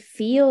 to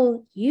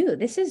feel you.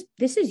 This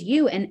is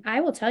you. And I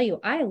will tell you,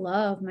 I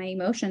love my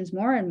emotions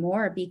more and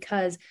more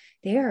because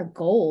they are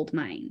gold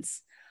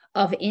mines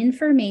of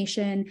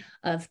information,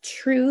 of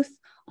truth,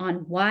 on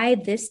why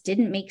this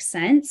didn't make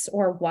sense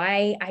or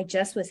why I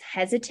just was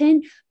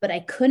hesitant, but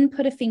I couldn't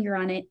put a finger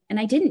on it. And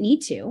I didn't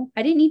need to.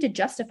 I didn't need to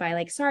justify,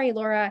 like, sorry,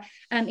 Laura,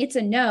 it's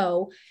a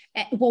no.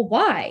 Well,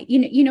 why?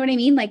 You know what I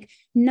mean? Like,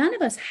 none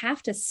of us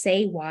have to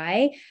say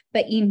why,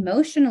 but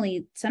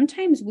emotionally,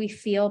 sometimes we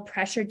feel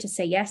pressured to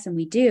say yes, and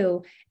we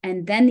do.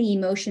 And then the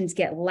emotions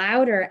get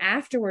louder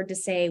afterward to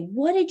say,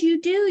 what did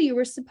you do? You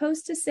were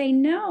supposed to say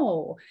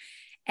no.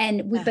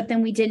 But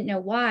then we didn't know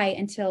why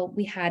until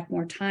we had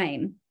more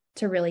time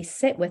to really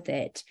sit with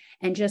it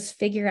and just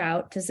figure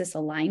out, does this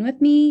align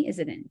with me? Is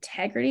it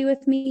integrity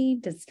with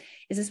me? Is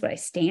this what I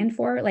stand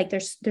for? Like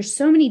there's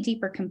so many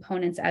deeper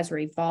components as we're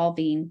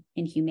evolving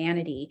in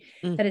humanity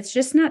that it's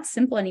just not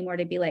simple anymore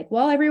to be like,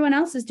 well, everyone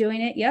else is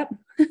doing it. Yep.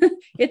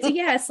 It's a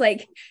yes.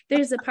 Like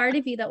there's a part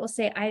of you that will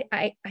say,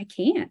 I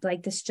can't,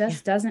 like, this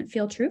just doesn't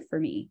feel true for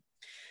me.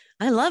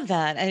 I love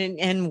that.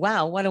 And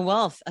wow, what a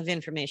wealth of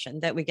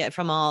information that we get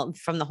from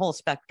the whole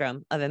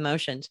spectrum of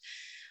emotions.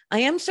 I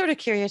am sort of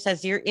curious,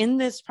 as you're in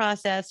this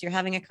process, you're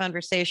having a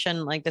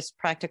conversation, like this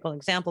practical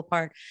example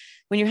part,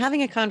 when you're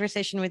having a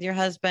conversation with your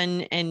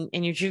husband and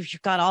you've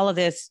got all of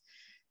this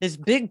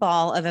big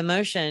ball of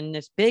emotion,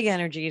 this big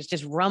energy is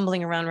just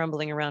rumbling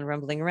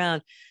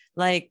around,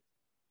 like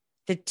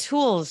the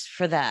tools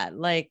for that,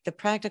 like the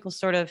practical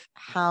sort of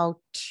how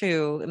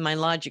to, my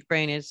logic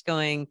brain is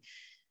going,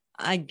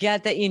 I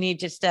get that you need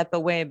to step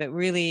away, but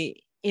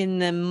really in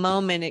the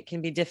moment, it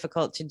can be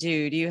difficult to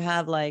do. Do you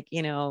have like,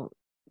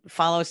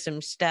 follow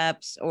some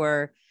steps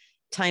or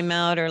time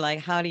out, or like,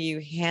 how do you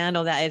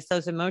handle that? It's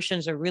those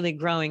emotions are really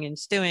growing and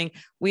stewing.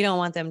 We don't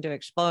want them to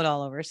explode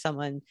all over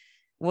someone.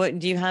 What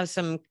do you have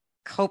some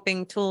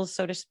coping tools,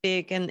 so to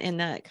speak, in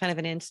that kind of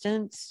an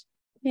instance?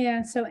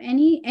 Yeah. So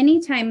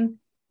anytime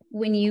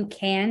when you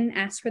can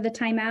ask for the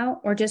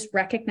timeout or just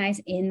recognize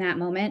in that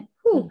moment,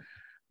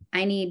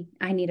 I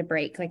need a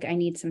break. Like I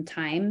need some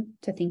time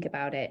to think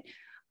about it.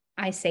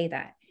 I say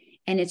that.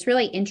 And it's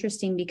really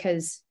interesting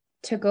because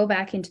to go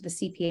back into the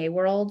CPA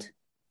world,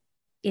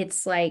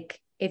 it's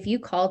like, if you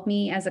called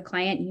me as a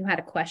client and you had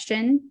a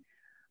question,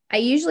 I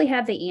usually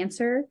have the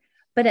answer,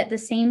 but at the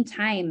same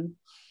time,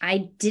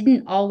 I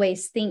didn't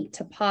always think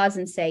to pause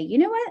and say, you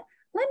know what,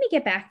 let me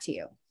get back to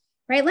you,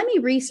 right? Let me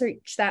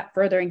research that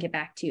further and get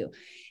back to you.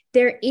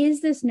 There is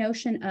this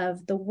notion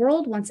of the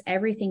world wants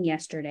everything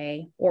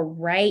yesterday or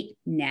right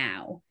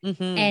now.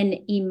 And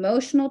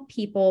emotional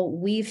people,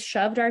 we've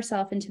shoved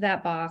ourselves into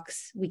that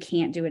box. We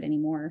can't do it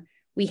anymore.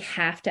 We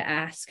have to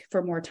ask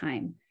for more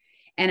time.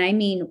 And I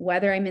mean,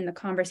 whether I'm in the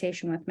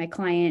conversation with my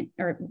client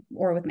or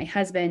with my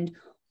husband,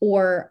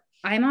 or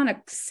I'm on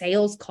a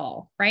sales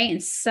call, right?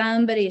 And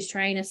somebody is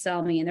trying to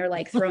sell me and they're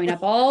like throwing up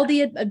all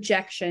the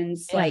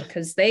objections, like,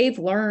 because they've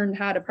learned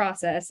how to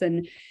process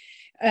and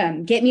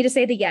get me to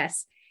say the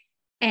yes.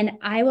 And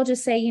I will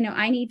just say,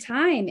 I need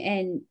time.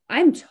 And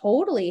I'm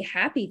totally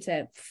happy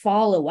to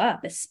follow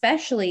up,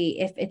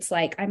 especially if it's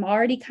like, I'm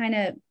already kind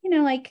of,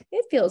 like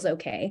it feels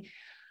okay.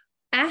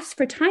 Ask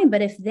for time.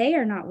 But if they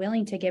are not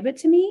willing to give it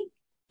to me,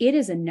 it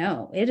is a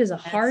no. It is a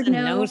hard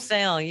no. No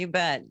sale, you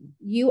bet.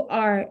 You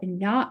are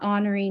not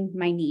honoring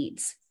my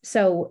needs.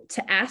 So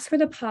to ask for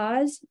the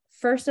pause,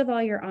 first of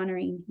all, you're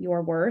honoring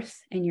your worth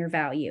and your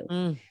value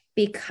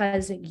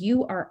because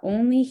you are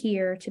only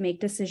here to make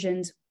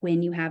decisions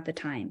when you have the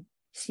time.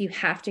 So you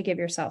have to give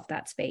yourself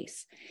that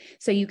space.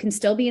 So you can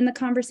still be in the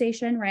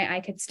conversation, right?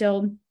 I could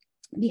still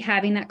be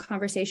having that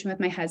conversation with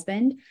my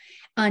husband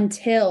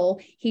until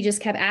he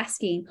just kept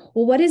asking,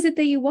 well, what is it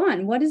that you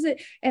want? What is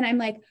it? And I'm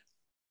like,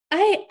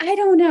 I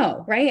don't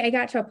know. Right. I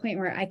got to a point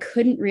where I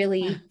couldn't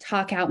really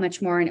talk out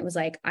much more. And it was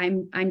like,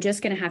 I'm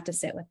just going to have to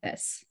sit with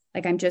this.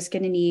 Like, I'm just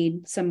going to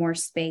need some more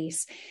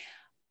space.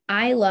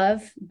 I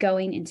love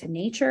going into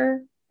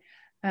nature.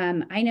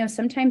 I know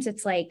sometimes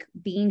it's like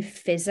being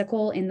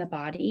physical in the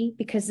body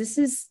because this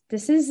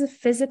is a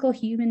physical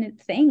human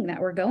thing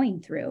that we're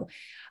going through.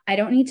 I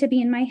don't need to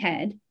be in my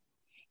head.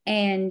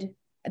 And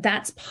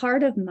that's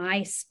part of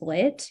my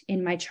split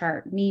in my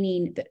chart,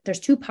 meaning that there's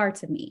two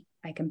parts of me.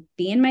 I can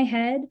be in my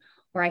head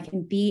or I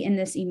can be in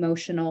this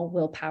emotional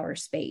willpower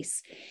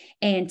space.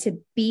 And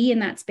to be in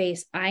that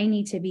space, I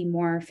need to be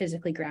more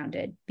physically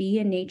grounded, be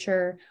in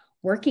nature.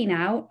 Working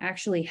out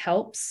actually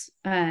helps.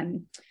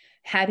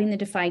 Having the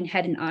defined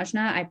head in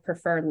ajna, I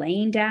prefer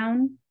laying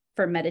down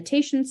for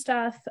meditation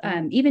stuff.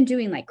 Even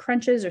doing like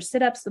crunches or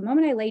sit-ups, the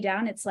moment I lay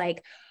down, it's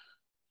like,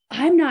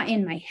 I'm not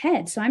in my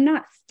head. So I'm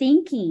not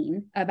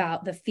thinking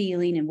about the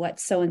feeling and what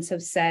so-and-so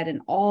said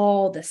and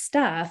all the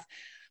stuff.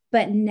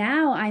 But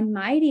now I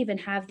might even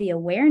have the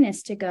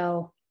awareness to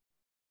go,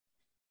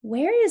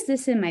 where is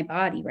this in my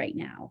body right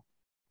now?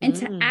 And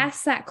to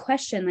ask that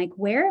question, like,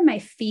 where am I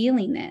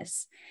feeling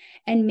this?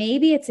 And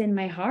maybe it's in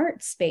my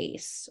heart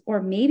space,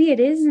 or maybe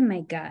it is in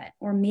my gut,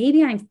 or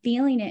maybe I'm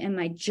feeling it in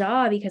my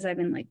jaw because I've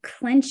been like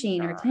clenching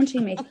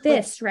my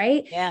fists,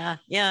 right? Yeah.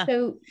 Yeah.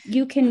 So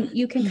you can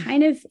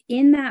kind of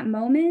in that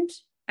moment,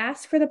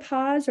 ask for the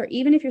pause, or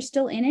even if you're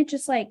still in it,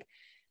 just like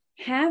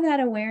have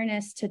that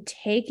awareness to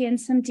take in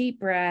some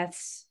deep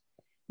breaths.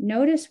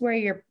 Notice where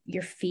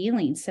you're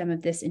feeling some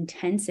of this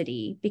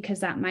intensity, because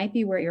that might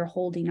be where you're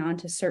holding on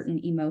to certain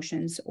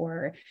emotions,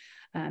 or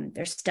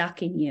they're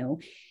stuck in you.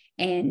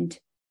 And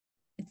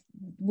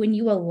when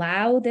you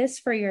allow this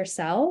for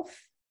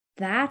yourself,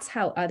 that's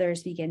how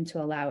others begin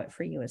to allow it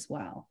for you as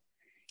well.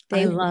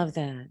 I love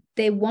that.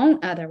 They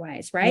won't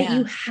otherwise, right? Yeah,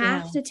 you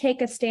have to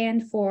take a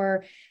stand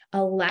for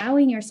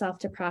allowing yourself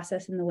to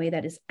process in the way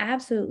that is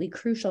absolutely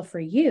crucial for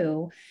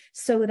you,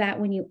 so that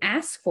when you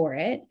ask for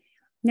it,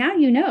 now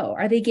you know,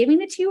 are they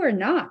giving it to you or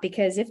not?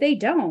 Because if they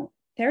don't,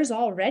 there's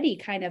already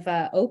kind of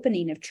a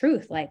opening of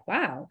truth, like,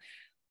 wow,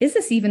 is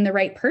this even the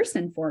right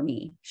person for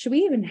me? Should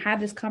we even have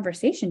this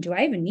conversation? Do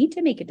I even need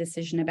to make a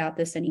decision about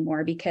this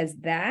anymore? Because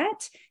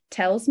that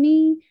tells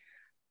me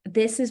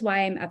this is why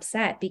I'm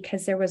upset,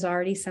 because there was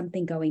already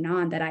something going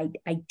on that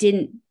I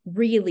didn't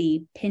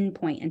really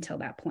pinpoint until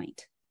that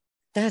point.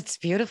 That's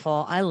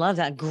beautiful. I love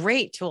that.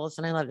 Great tools.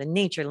 And I love the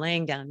nature,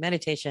 laying down,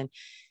 meditation.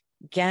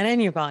 Get in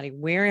your body.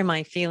 Where am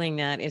I feeling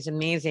that is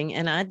amazing.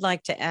 And I'd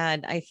like to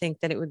add, I think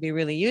that it would be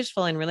really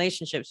useful in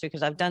relationships,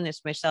 because I've done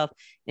this myself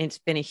and it's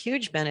been a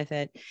huge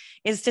benefit,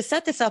 is to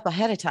set this up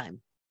ahead of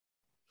time,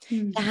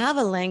 to have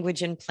a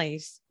language in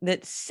place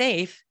that's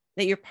safe,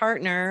 that your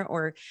partner,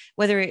 or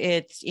whether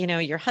it's,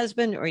 your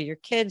husband or your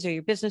kids or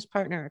your business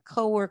partner, a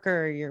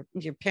coworker, or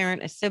your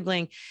parent, a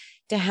sibling,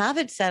 to have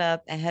it set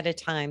up ahead of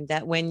time,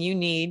 that when you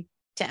need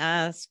to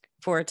ask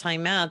for a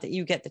timeout, that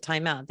you get the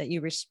timeout, that you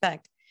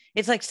respect.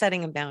 It's like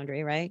setting a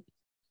boundary, right?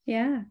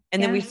 Yeah.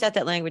 And then we set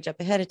that language up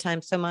ahead of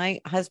time. So my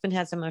husband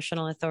has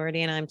emotional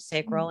authority and I'm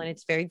sacral, and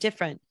it's very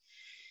different.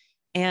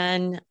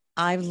 And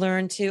I've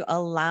learned to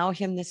allow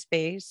him the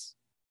space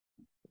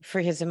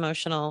for his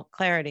emotional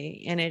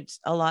clarity. And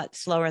it's a lot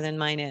slower than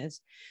mine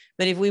is.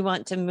 But if we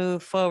want to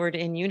move forward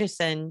in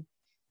unison,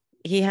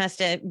 he has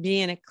to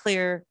be in a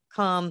clear,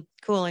 calm,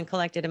 cool, and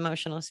collected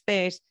emotional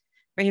space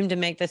for him to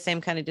make the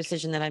same kind of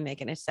decision that I make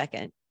in a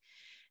second.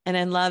 And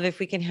I love if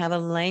we can have a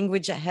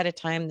language ahead of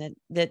time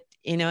that,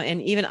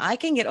 and even I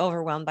can get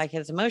overwhelmed by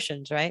his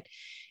emotions, right?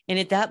 And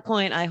at that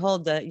point, I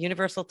hold the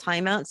universal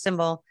timeout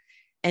symbol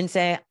and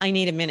say, I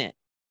need a minute.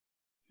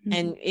 Mm-hmm.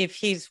 And if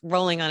he's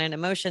rolling on an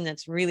emotion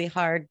that's really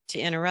hard to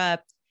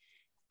interrupt,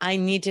 I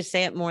need to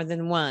say it more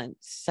than once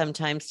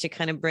sometimes to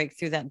kind of break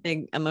through that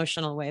big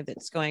emotional wave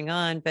that's going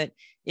on. But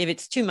if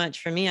it's too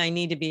much for me, I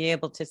need to be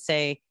able to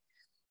say,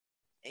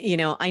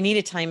 I need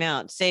a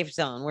timeout, safe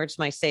zone. Where's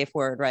my safe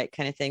word, right?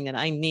 Kind of thing, that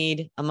I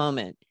need a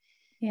moment.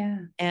 Yeah.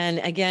 And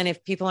again,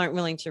 if people aren't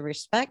willing to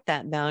respect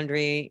that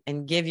boundary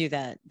and give you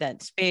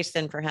that space,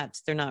 then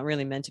perhaps they're not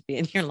really meant to be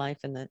in your life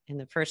in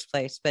the first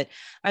place. But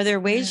are there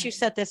ways you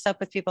set this up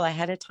with people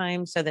ahead of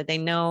time so that they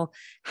know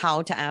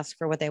how to ask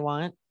for what they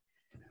want?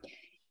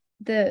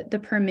 The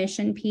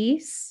permission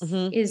piece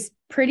is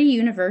pretty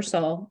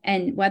universal.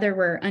 And whether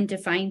we're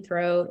undefined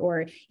throat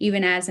or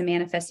even as a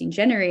manifesting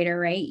generator,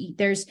 right?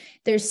 There's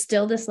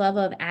still this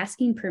level of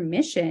asking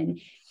permission.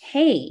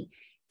 Hey,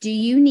 do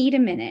you need a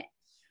minute?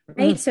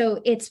 Right. So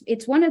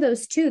it's one of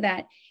those two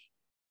that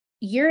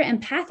you're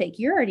empathic.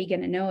 You're already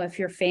going to know if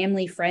your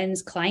family,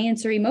 friends,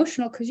 clients are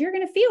emotional, because you're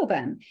going to feel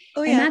them.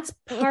 Oh, yeah. And that's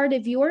part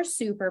of your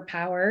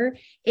superpower,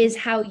 is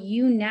how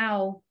you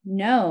now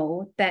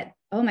know that,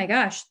 oh my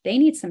gosh, they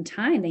need some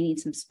time. They need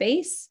some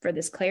space for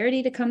this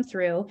clarity to come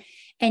through.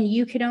 And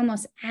you could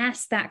almost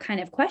ask that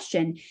kind of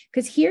question,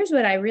 because here's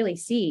what I really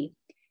see.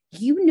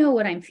 You know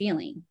what I'm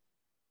feeling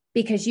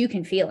because you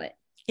can feel it.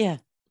 Yeah.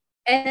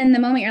 And then the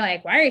moment you're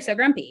like, why are you so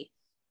grumpy?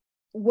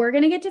 We're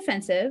going to get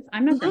defensive.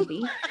 I'm not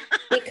grumpy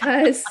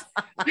because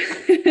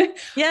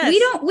yes. we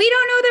don't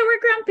know that we're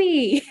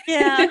grumpy.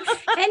 Yeah.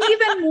 And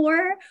even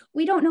more,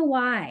 we don't know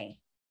why.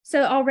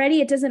 So already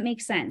it doesn't make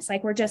sense.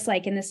 Like, we're just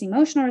like in this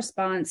emotional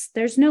response.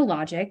 There's no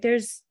logic.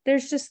 There's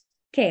just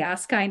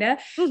chaos kind of,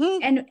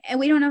 and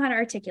we don't know how to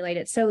articulate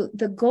it. So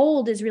the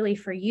gold is really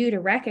for you to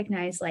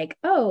recognize, like,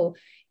 oh,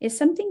 is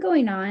something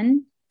going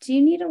on? Do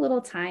you need a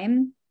little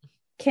time?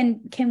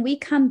 can we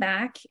come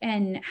back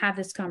and have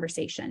this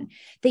conversation?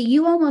 That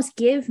you almost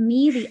give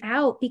me the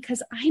out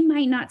because I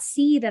might not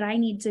see that I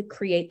need to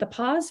create the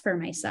pause for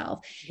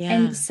myself. Yeah.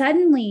 And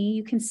suddenly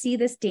you can see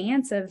this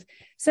dance of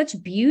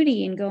such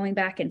beauty and going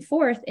back and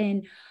forth.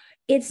 And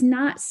it's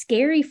not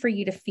scary for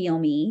you to feel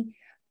me,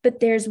 but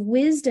there's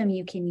wisdom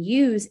you can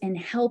use in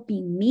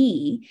helping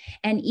me,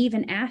 and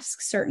even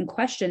ask certain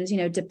questions,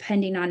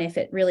 depending on if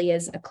it really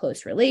is a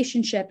close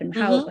relationship and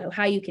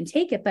how you can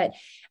take it. But,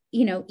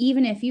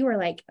 even if you were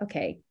like,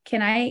 okay,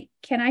 can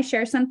I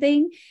share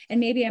something? And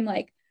maybe I'm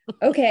like,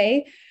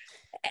 okay,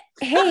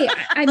 hey,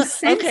 I'm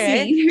sensing,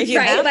 okay, if you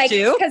right? have Like,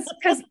 to.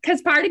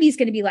 because part of me is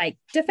going to be like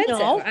defensive.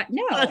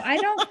 No, I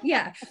don't.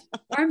 Yeah.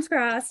 Arms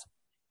crossed.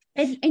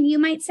 And you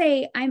might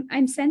say,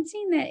 I'm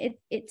sensing that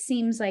it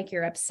seems like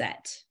you're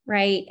upset,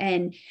 right?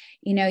 And,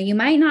 you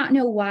might not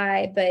know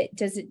why, but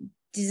does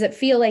it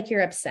feel like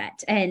you're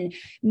upset? And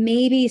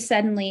maybe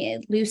suddenly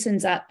it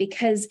loosens up,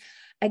 because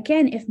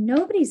again, if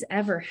nobody's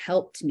ever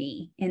helped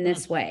me in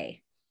this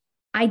way,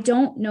 I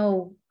don't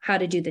know how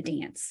to do the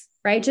dance,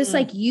 right? Just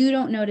like you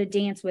don't know to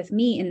dance with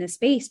me in this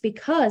space,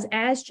 because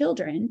as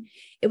children,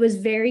 it was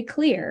very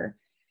clear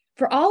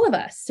for all of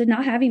us to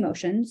not have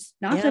emotions,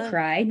 not to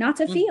cry, not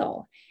to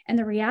feel. And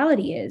the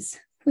reality is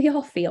we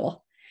all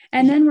feel.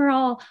 And then we're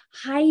all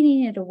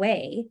hiding it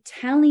away,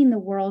 telling the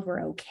world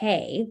we're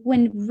okay,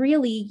 when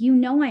really,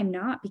 I'm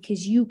not,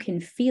 because you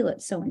can feel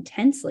it so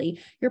intensely.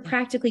 You're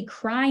practically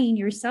crying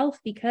yourself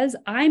because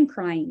I'm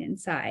crying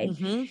inside.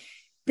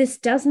 This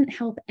doesn't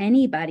help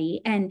anybody.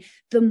 And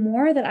the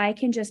more that I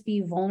can just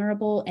be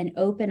vulnerable and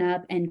open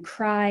up and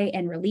cry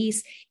and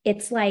release,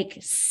 it's like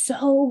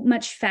so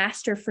much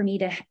faster for me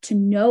to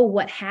know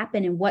what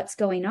happened and what's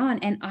going on.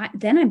 And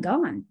then I'm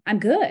gone. I'm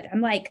good.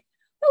 I'm like,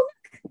 oh,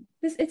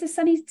 look, it's a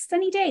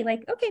sunny day.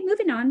 Like, okay,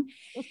 moving on.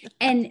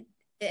 And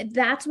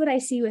that's what I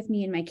see with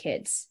me and my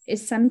kids,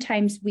 is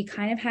sometimes we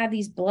kind of have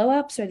these blow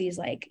ups or these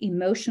like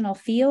emotional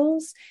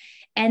feels,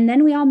 and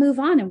then we all move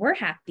on and we're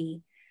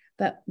happy.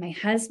 But my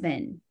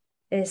husband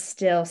is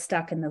still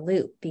stuck in the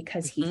loop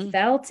because he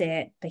felt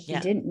it, but he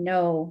didn't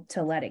know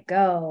to let it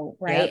go.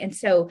 Right. And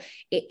so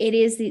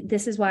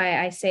this is why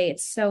I say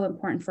it's so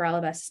important for all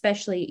of us,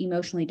 especially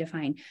emotionally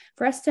defined,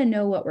 for us to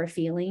know what we're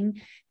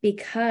feeling,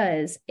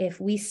 because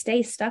if we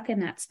stay stuck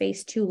in that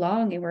space too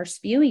long and we're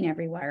spewing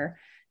everywhere,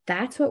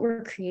 that's what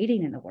we're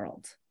creating in the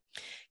world.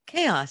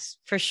 Chaos,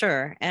 for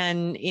sure.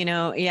 And,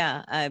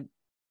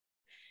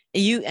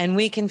 and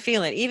we can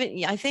feel it.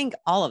 Even, I think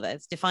all of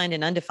us, defined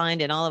and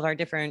undefined in all of our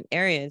different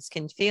areas,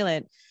 can feel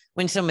it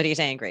when somebody's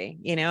angry,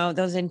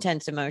 those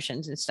intense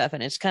emotions and stuff.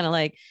 And it's kind of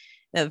like,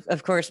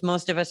 of course,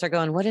 most of us are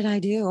going, what did I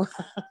do?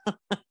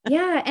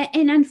 Yeah.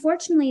 And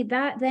unfortunately,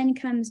 that then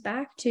comes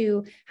back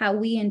to how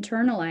we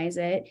internalize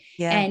it.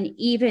 Yeah. And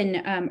even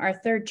our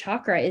third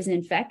chakra is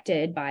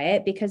infected by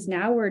it, because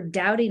now we're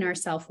doubting our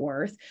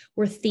self-worth.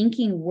 We're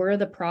thinking we're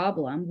the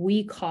problem.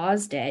 We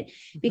caused it,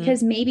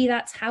 because maybe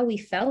that's how we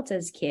felt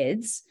as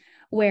kids,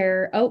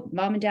 where, oh,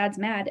 mom and dad's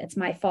mad. It's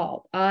my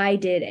fault. I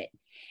did it.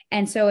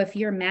 And so if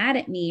you're mad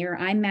at me or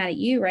I'm mad at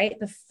you, right,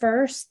 the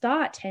first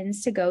thought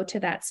tends to go to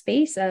that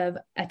space of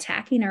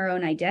attacking our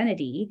own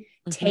identity,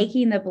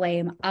 taking the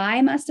blame.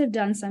 I must have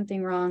done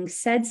something wrong,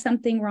 said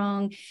something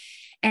wrong.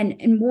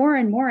 And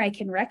more I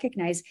can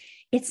recognize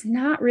it's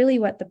not really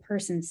what the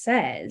person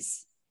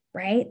says,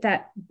 right?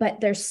 But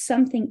there's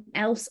something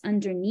else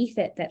underneath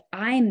it that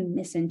I'm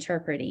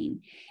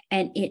misinterpreting.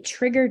 And it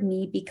triggered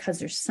me because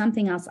there's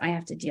something else I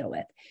have to deal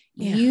with.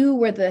 Yeah. You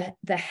were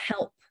the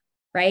help,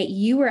 right?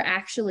 You were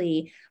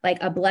actually like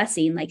a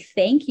blessing. Like,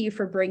 thank you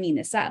for bringing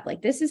this up.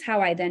 Like, this is how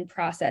I then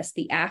process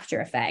the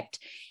after effect,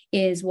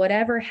 is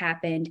whatever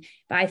happened.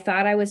 I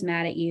thought I was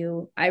mad at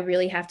you. I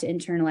really have to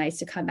internalize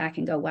to come back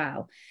and go,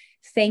 wow,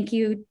 thank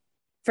you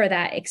for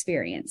that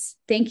experience.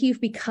 Thank you,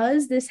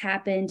 because this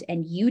happened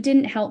and you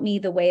didn't help me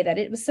the way that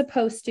it was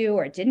supposed to,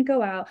 or it didn't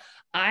go out.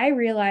 I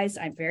realized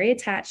I'm very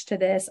attached to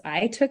this.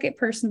 I took it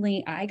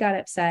personally. I got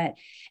upset.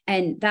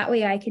 And that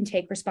way I can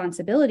take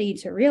responsibility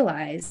to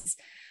realize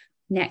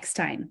next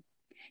time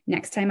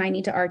I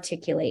need to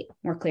articulate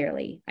more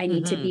clearly. I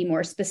need to be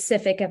more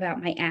specific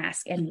about my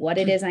ask and what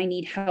it is I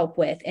need help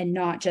with, and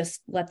not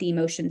just let the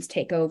emotions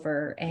take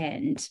over.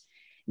 And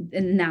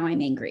now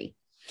I'm angry.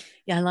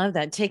 Yeah, I love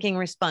that. Taking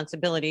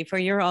responsibility for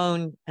your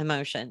own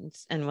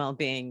emotions and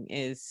well-being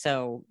is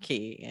so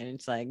key. And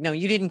it's like, no,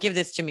 you didn't give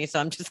this to me, so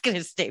I'm just going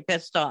to stay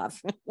pissed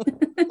off.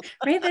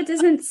 Right? That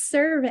doesn't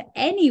serve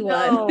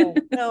anyone.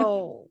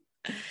 No.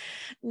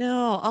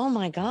 Oh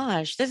my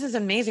gosh. This is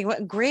amazing.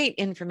 What great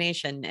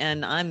information.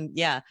 And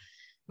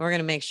we're going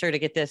to make sure to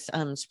get this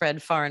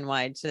spread far and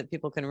wide so that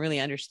people can really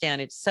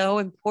understand. It's so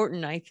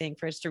important, I think,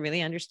 for us to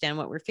really understand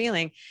what we're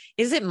feeling.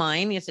 Is it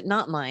mine? Is it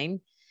not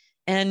mine?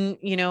 And,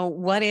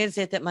 what is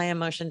it that my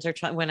emotions are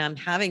trying, when I'm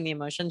having the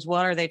emotions,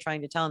 what are they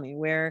trying to tell me?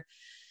 Where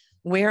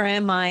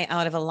am I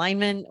out of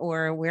alignment,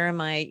 or where am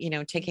I,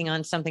 taking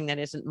on something that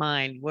isn't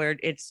mine? Where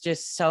it's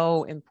just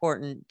so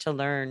important to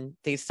learn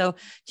these. So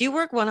do you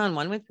work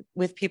one-on-one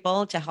with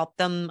people to help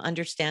them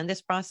understand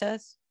this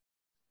process?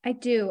 I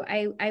do.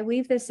 I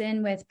weave this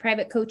in with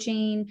private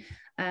coaching.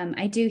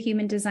 I do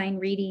human design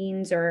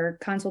readings or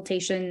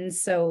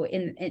consultations. So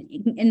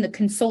in the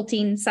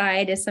consulting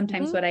side is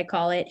sometimes what I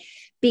call it,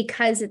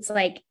 because it's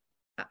like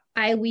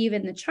I weave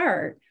in the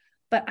chart,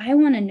 but I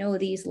want to know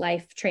these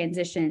life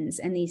transitions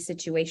and these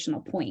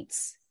situational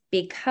points,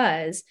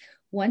 because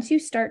once you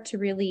start to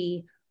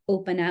really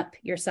open up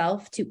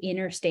yourself to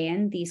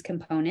understand these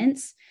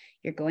components,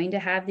 you're going to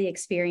have the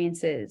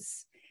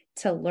experiences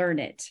to learn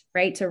it,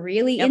 right? To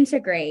really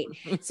integrate.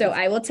 So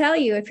I will tell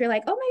you, if you're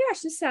like, oh my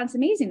gosh, this sounds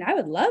amazing, I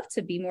would love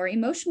to be more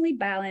emotionally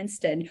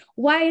balanced and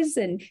wise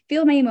and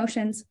feel my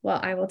emotions. Well,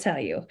 I will tell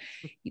you,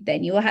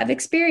 then you will have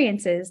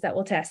experiences that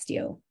will test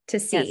you to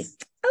see,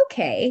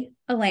 okay,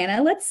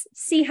 Alana, let's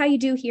see how you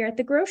do here at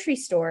the grocery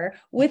store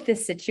with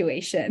this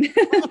situation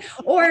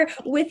or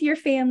with your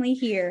family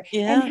here.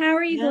 And how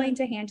are you going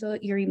to handle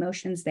your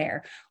emotions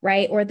there,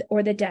 right?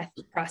 Or the death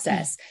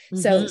process.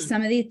 So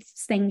some of these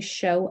things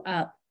show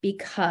up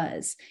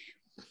because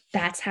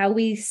that's how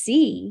we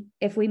see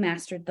if we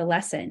mastered the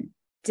lesson.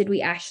 Did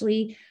we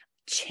actually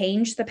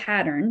change the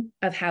pattern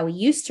of how we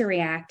used to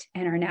react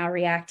and are now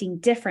reacting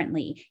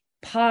differently?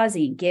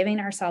 Pausing, giving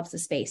ourselves the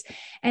space.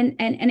 And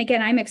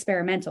again, I'm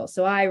experimental,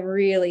 so I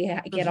really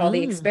get all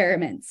the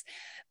experiments.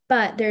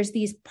 But there's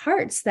these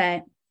parts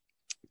that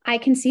I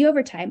can see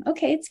over time.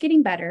 Okay, it's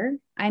getting better.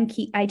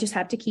 I just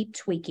have to keep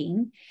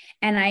tweaking.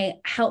 And I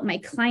help my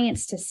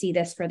clients to see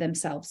this for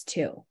themselves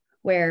too,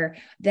 where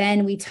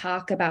then we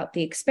talk about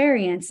the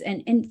experience.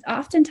 And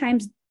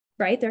oftentimes,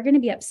 right, they're going to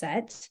be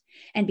upset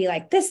and be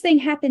like, this thing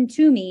happened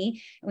to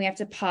me. And we have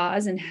to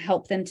pause and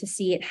help them to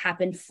see it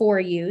happen for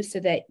you, so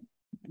that,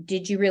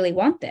 did you really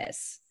want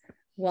this?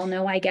 Well,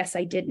 no, I guess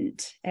I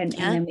didn't. And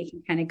then we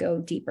can kind of go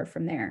deeper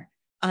from there.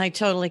 I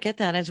totally get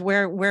that. It's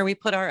where we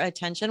put our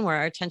attention, where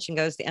our attention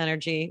goes, the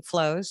energy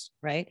flows,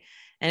 right?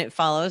 And it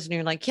follows. And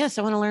you're like, yes,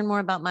 I want to learn more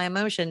about my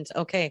emotions.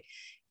 Okay.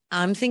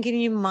 I'm thinking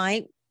you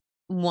might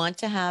want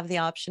to have the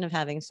option of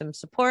having some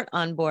support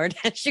on board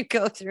as you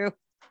go through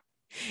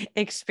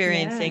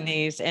experiencing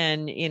these,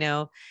 and,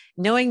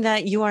 knowing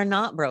that you are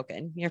not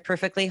broken. You're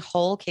perfectly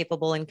whole,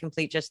 capable, and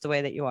complete just the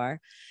way that you are.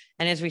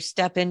 And as we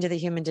step into the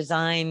human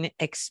design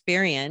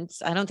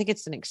experience, I don't think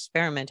it's an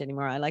experiment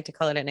anymore. I like to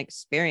call it an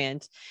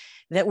experience,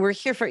 that we're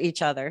here for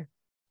each other.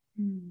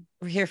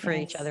 We're here for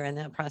each other in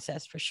that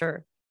process, for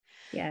sure.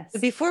 Yes.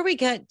 But before we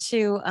get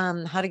to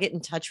how to get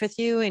in touch with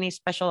you, any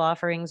special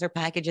offerings or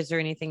packages or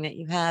anything that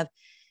you have,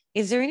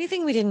 is there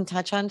anything we didn't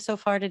touch on so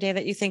far today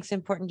that you think is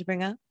important to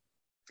bring up?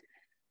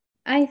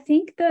 I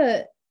think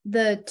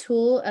the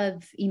tool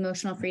of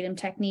emotional freedom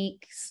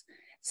techniques,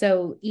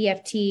 so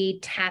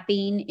EFT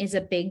tapping, is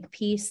a big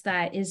piece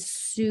that is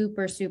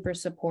super, super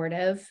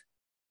supportive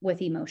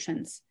with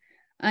emotions.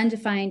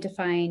 Undefined,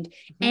 defined,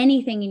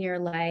 anything in your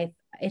life.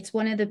 It's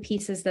one of the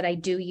pieces that I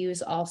do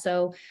use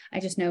also. I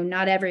just know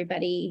not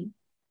everybody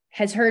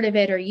has heard of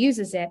it or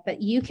uses it,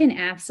 but you can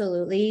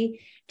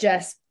absolutely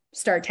just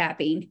start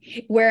tapping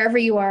wherever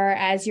you are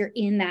as you're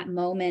in that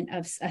moment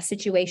of a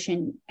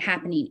situation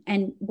happening.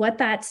 And what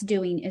that's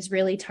doing is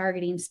really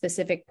targeting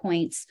specific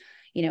points,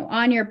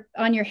 on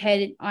your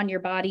head, on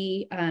your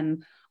body,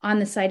 on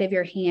the side of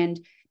your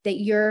hand, that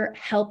you're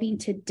helping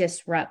to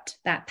disrupt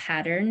that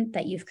pattern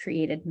that you've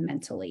created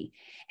mentally.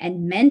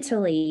 And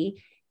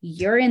mentally,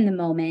 you're in the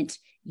moment,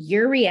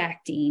 you're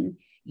reacting,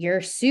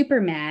 you're super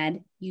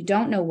mad, you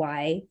don't know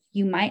why.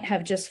 You might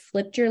have just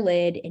flipped your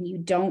lid and you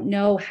don't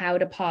know how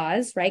to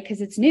pause, right? Because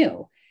it's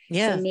new.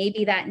 So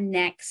maybe that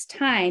next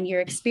time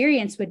your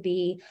experience would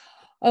be,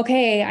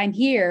 okay, I'm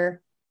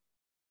here,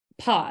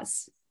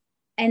 pause.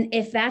 And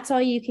if that's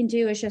all you can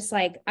do is just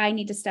like, I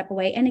need to step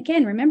away. And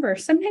again, remember,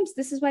 sometimes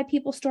this is why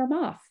people storm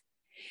off.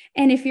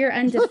 And if you're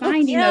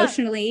undefined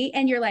emotionally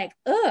and you're like,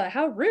 oh,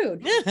 how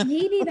rude,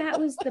 maybe that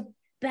was the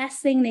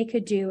best thing they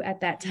could do at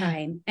that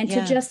time. And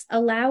to just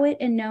allow it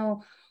and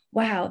know,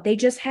 wow, they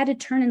just had to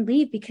turn and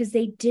leave because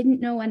they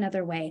didn't know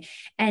another way.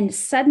 And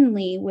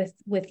suddenly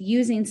with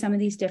using some of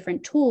these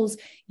different tools,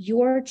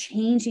 you're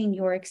changing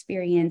your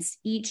experience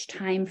each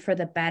time for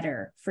the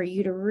better, for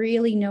you to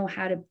really know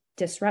how to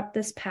disrupt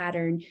this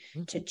pattern,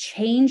 to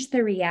change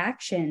the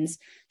reactions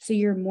so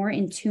you're more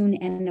in tune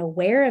and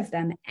aware of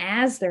them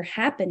as they're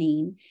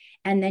happening.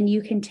 And then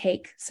you can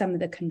take some of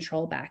the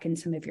control back and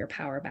some of your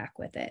power back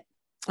with it.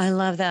 I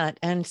love that.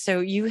 And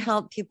so you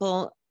help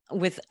people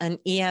with an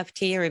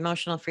EFT or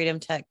emotional freedom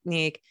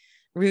technique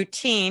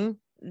routine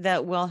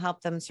that will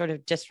help them sort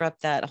of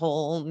disrupt that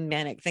whole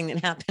manic thing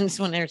that happens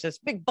when there's this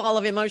big ball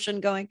of emotion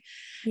going.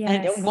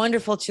 And a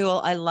wonderful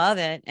tool. I love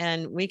it.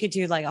 And we could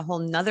do like a whole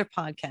nother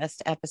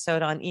podcast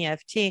episode on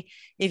EFT.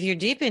 If you're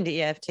deep into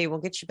EFT, we'll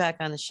get you back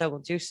on the show. We'll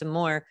do some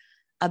more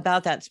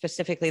about that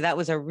specifically. That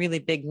was a really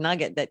big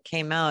nugget that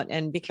came out.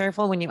 And be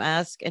careful when you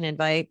ask and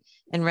invite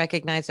and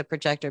recognize a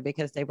projector,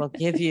 because they will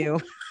give you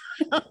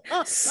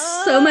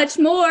so much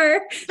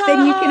more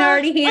than you can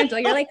already handle.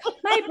 You're like,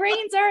 my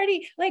brain's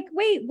already like,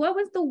 wait, what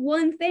was the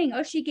one thing?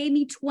 Oh, she gave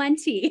me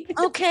 20.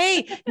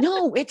 Okay.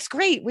 No, it's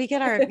great. We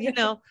get our,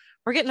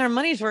 we're getting our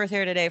money's worth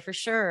here today for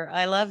sure.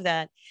 I love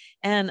that.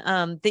 And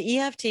the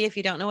EFT, if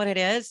you don't know what it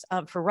is,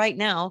 for right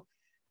now,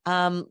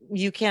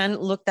 you can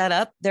look that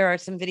up. There are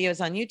some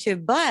videos on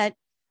YouTube, but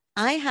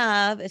I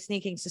have a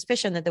sneaking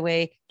suspicion that the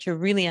way to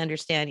really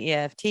understand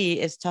EFT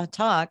is to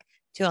talk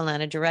to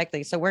Alana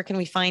directly. So where can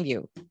we find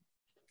you?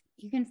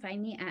 You can find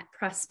me at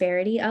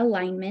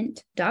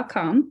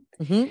prosperityalignment.com.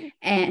 Mm-hmm.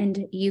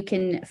 And you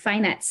can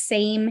find that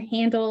same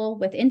handle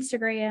with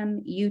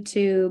Instagram,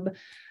 YouTube,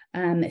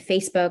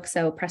 Facebook.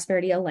 So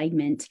Prosperity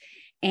Alignment.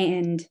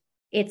 And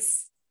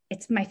it's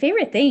my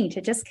favorite thing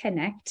to just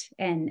connect.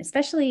 And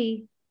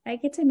especially I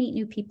get to meet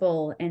new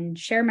people and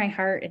share my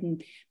heart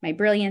and my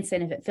brilliance.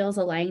 And if it feels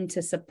aligned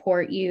to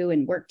support you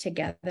and work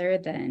together,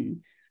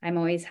 then I'm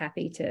always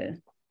happy to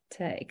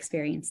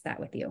experience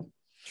that with you.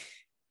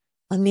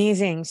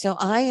 Amazing. So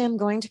I am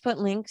going to put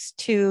links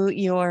to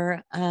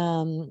your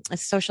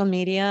social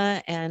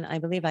media, and I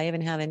believe I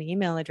even have an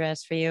email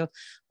address for you.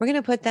 We're going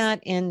to put that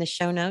in the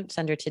show notes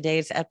under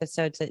today's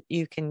episode so that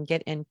you can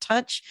get in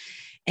touch.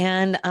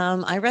 And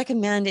I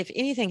recommend, if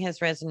anything has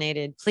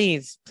resonated,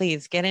 please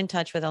get in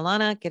touch with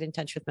Alana, get in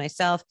touch with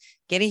myself,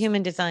 get a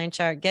human design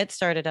chart, get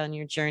started on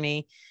your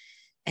journey,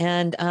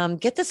 and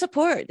get the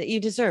support that you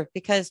deserve,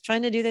 because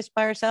trying to do this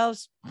by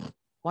ourselves,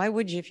 why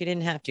would you if you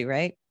didn't have to,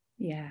 right?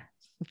 Yeah.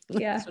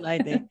 That's what I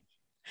think.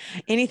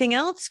 Anything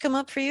else come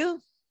up for you?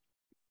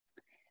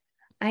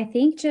 I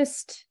think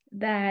just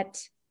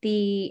that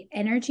the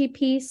energy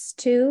piece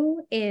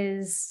too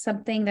is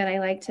something that I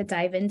like to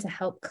dive in to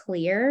help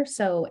clear.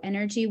 So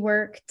energy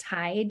work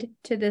tied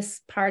to this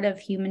part of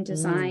human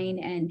design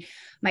and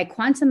my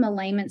quantum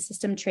alignment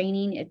system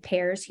training, it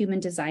pairs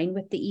human design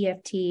with the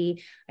EFT.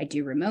 I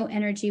do remote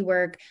energy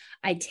work.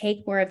 I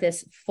take more of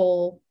this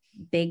full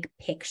big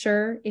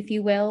picture, if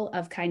you will,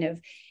 of kind of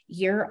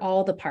you're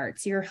all the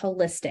parts, you're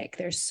holistic.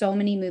 There's so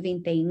many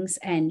moving things,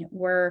 and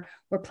we're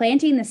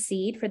planting the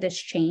seed for this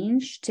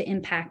change to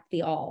impact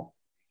the all.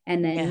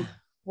 And then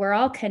we're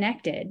all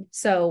connected.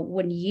 So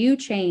when you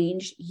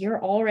change,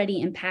 you're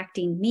already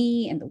impacting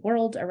me and the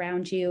world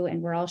around you,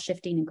 and we're all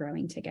shifting and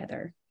growing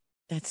together.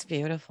 That's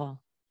beautiful.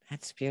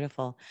 That's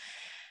beautiful.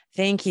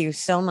 Thank you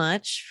so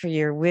much for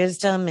your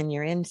wisdom and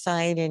your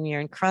insight and your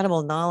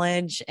incredible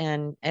knowledge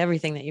and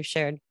everything that you've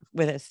shared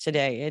with us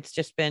today. It's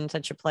just been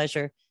such a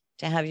pleasure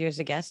to have you as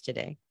a guest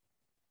today.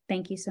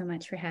 Thank you so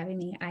much for having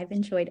me. I've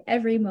enjoyed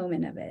every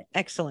moment of it.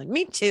 Excellent.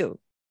 Me too.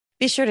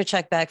 Be sure to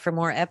check back for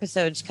more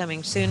episodes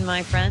coming soon,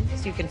 my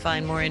friends. You can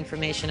find more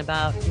information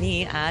about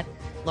me at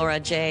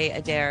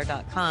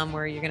laurajadair.com,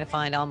 where you're going to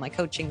find all my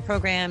coaching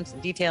programs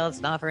and details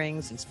and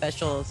offerings and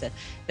specials. If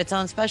it's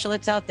on special,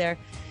 it's out there.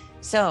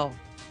 So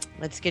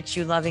let's get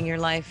you loving your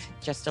life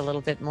just a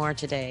little bit more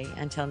today.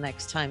 Until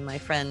next time, my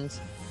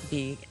friends,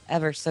 be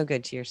ever so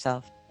good to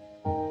yourself.